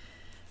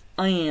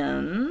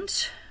 And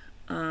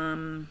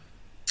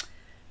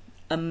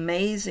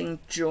amazing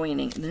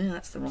joining. No,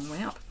 that's the wrong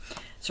way up.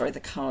 Sorry, the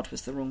card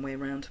was the wrong way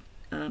around.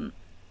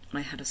 I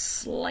had a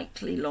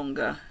slightly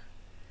longer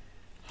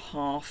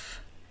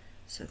half,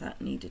 so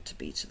that needed to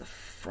be to the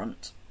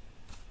front.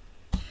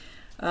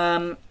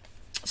 So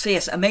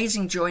yes,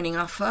 amazing joining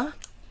offer.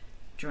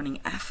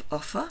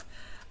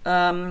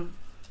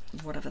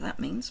 Whatever that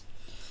means.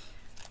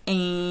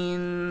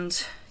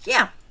 And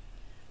yeah,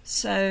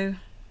 So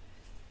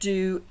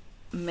do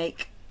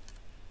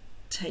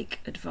take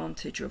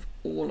advantage of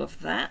all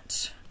of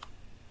that.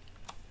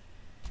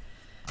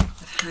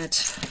 I've had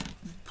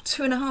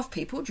 2.5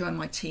 people join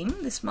my team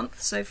this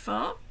month so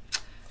far,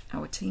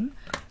 our team.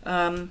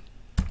 One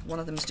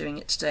of them's doing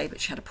it today, but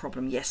she had a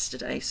problem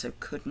yesterday, so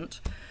couldn't.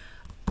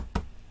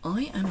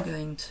 I am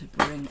going to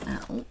bring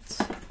out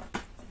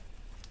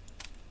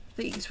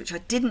these, which I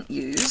didn't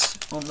use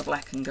on the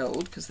black and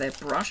gold because they're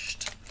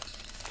brushed,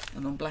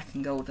 and on black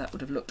and gold that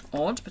would have looked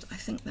odd, but I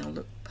think they'll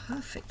look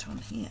perfect on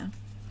here.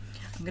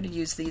 I'm going to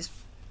use these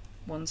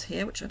ones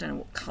here, which I don't know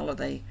what colour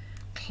they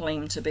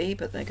claim to be,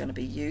 but they're going to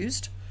be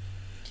used.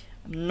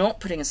 I'm not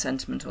putting a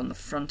sentiment on the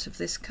front of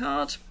this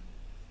card.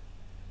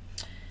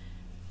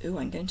 Ooh,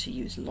 I'm going to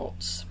use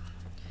lots.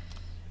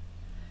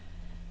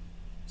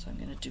 So I'm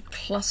going to do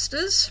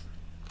clusters.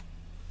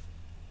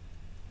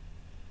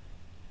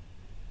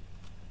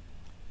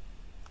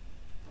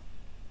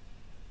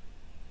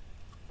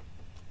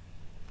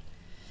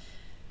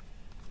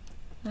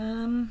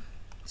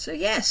 So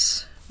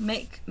yes,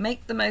 make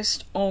the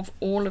most of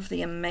all of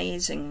the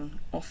amazing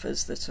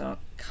offers that are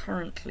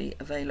currently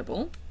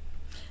available.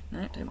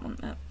 No, don't want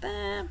that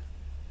there.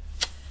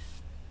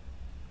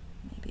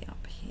 Maybe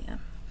up here.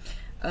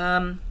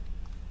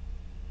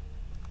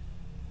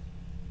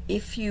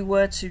 If you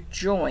were to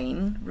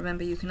join,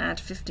 remember you can add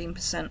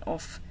 15%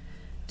 off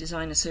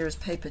designer series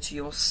paper to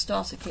your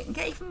starter kit and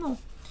get even more.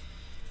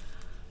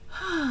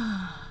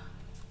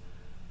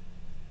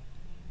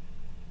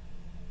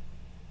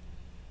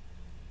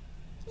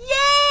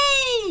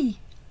 Yay!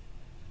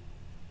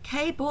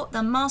 Kay bought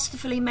the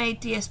masterfully made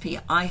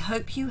DSP. I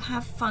hope you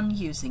have fun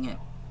using it.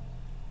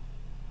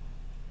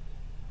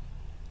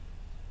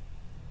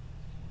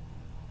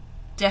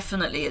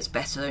 Definitely it's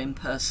better in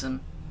person.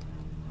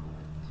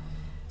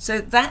 So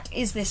that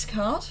is this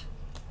card,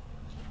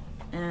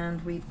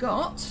 and we've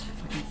got,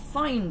 if I can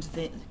find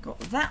got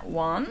that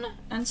one,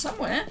 and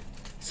somewhere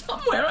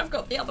I've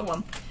got the other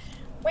one.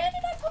 Where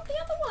did I put the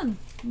other one?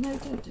 No,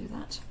 don't do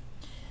that.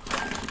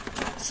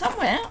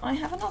 Somewhere I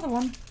have another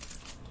one.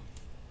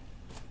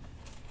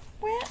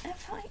 Where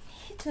have I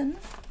hidden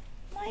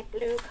my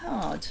blue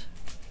card?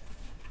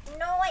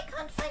 No, I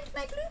can't find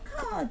my blue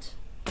card.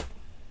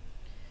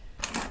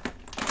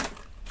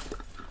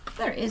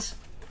 There it is.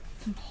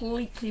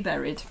 Completely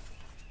buried.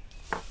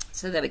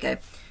 So there we go.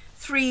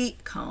 3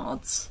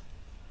 cards.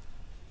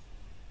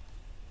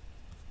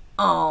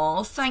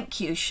 Oh, thank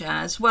you,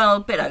 Shaz. Well, a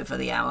bit over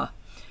the hour,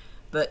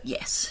 but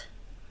yes,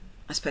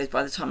 I suppose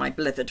by the time I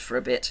blithered for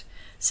a bit.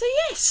 So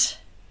yes,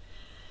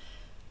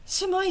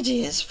 some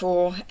ideas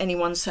for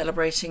anyone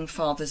celebrating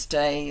Father's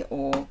Day,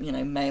 or, you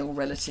know, male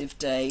relative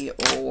day,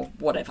 or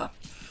whatever.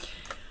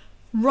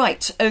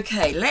 Right,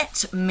 okay,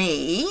 let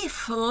me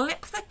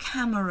flip the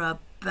camera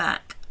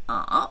back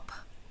up.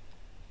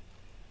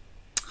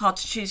 Hard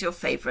to choose your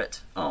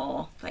favourite.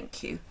 Oh,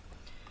 thank you.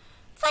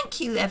 Thank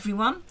you,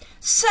 everyone.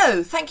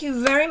 So, thank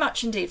you very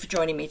much indeed for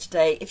joining me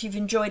today. If you've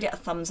enjoyed it, a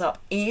thumbs up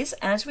is,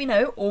 as we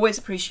know, always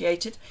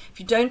appreciated. If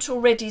you don't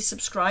already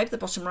subscribe, the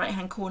bottom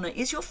right-hand corner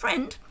is your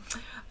friend.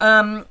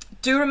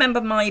 Do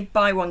remember my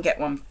buy one, get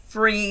one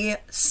free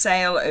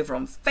sale over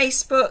on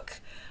Facebook.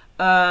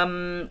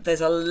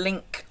 There's a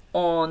link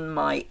on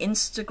my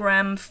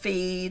Instagram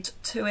feed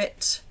to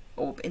it,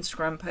 or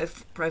Instagram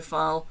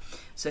profile,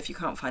 so if you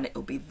can't find it,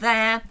 it'll be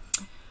there.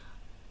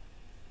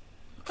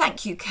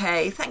 Thank you,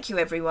 Kay. Thank you,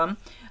 everyone.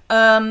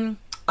 I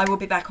will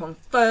be back on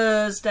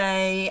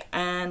Thursday,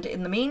 and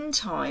in the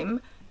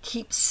meantime,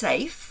 keep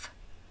safe.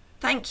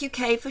 Thank you,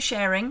 Kay, for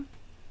sharing.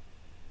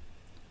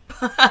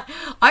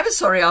 I was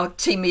sorry our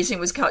team meeting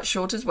was cut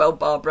short as well,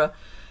 Barbara.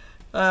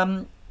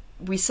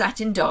 We sat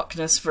in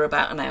darkness for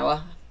about an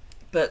hour,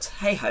 but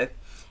hey-ho,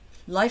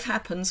 life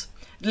happens.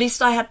 At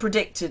least I had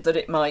predicted that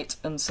it might,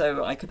 and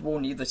so I could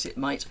warn you that it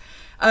might.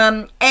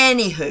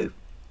 Anywho,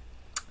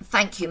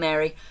 thank you,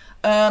 Mary.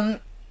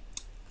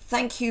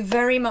 Thank you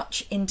very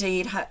much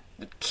indeed.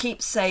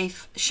 Keep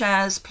safe.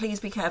 Shaz, please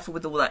be careful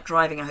with all that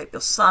driving. I hope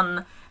your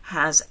son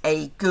has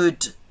a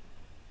good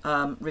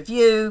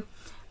review.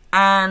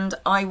 And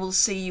I will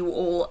see you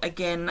all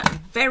again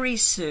very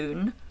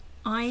soon,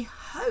 I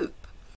hope.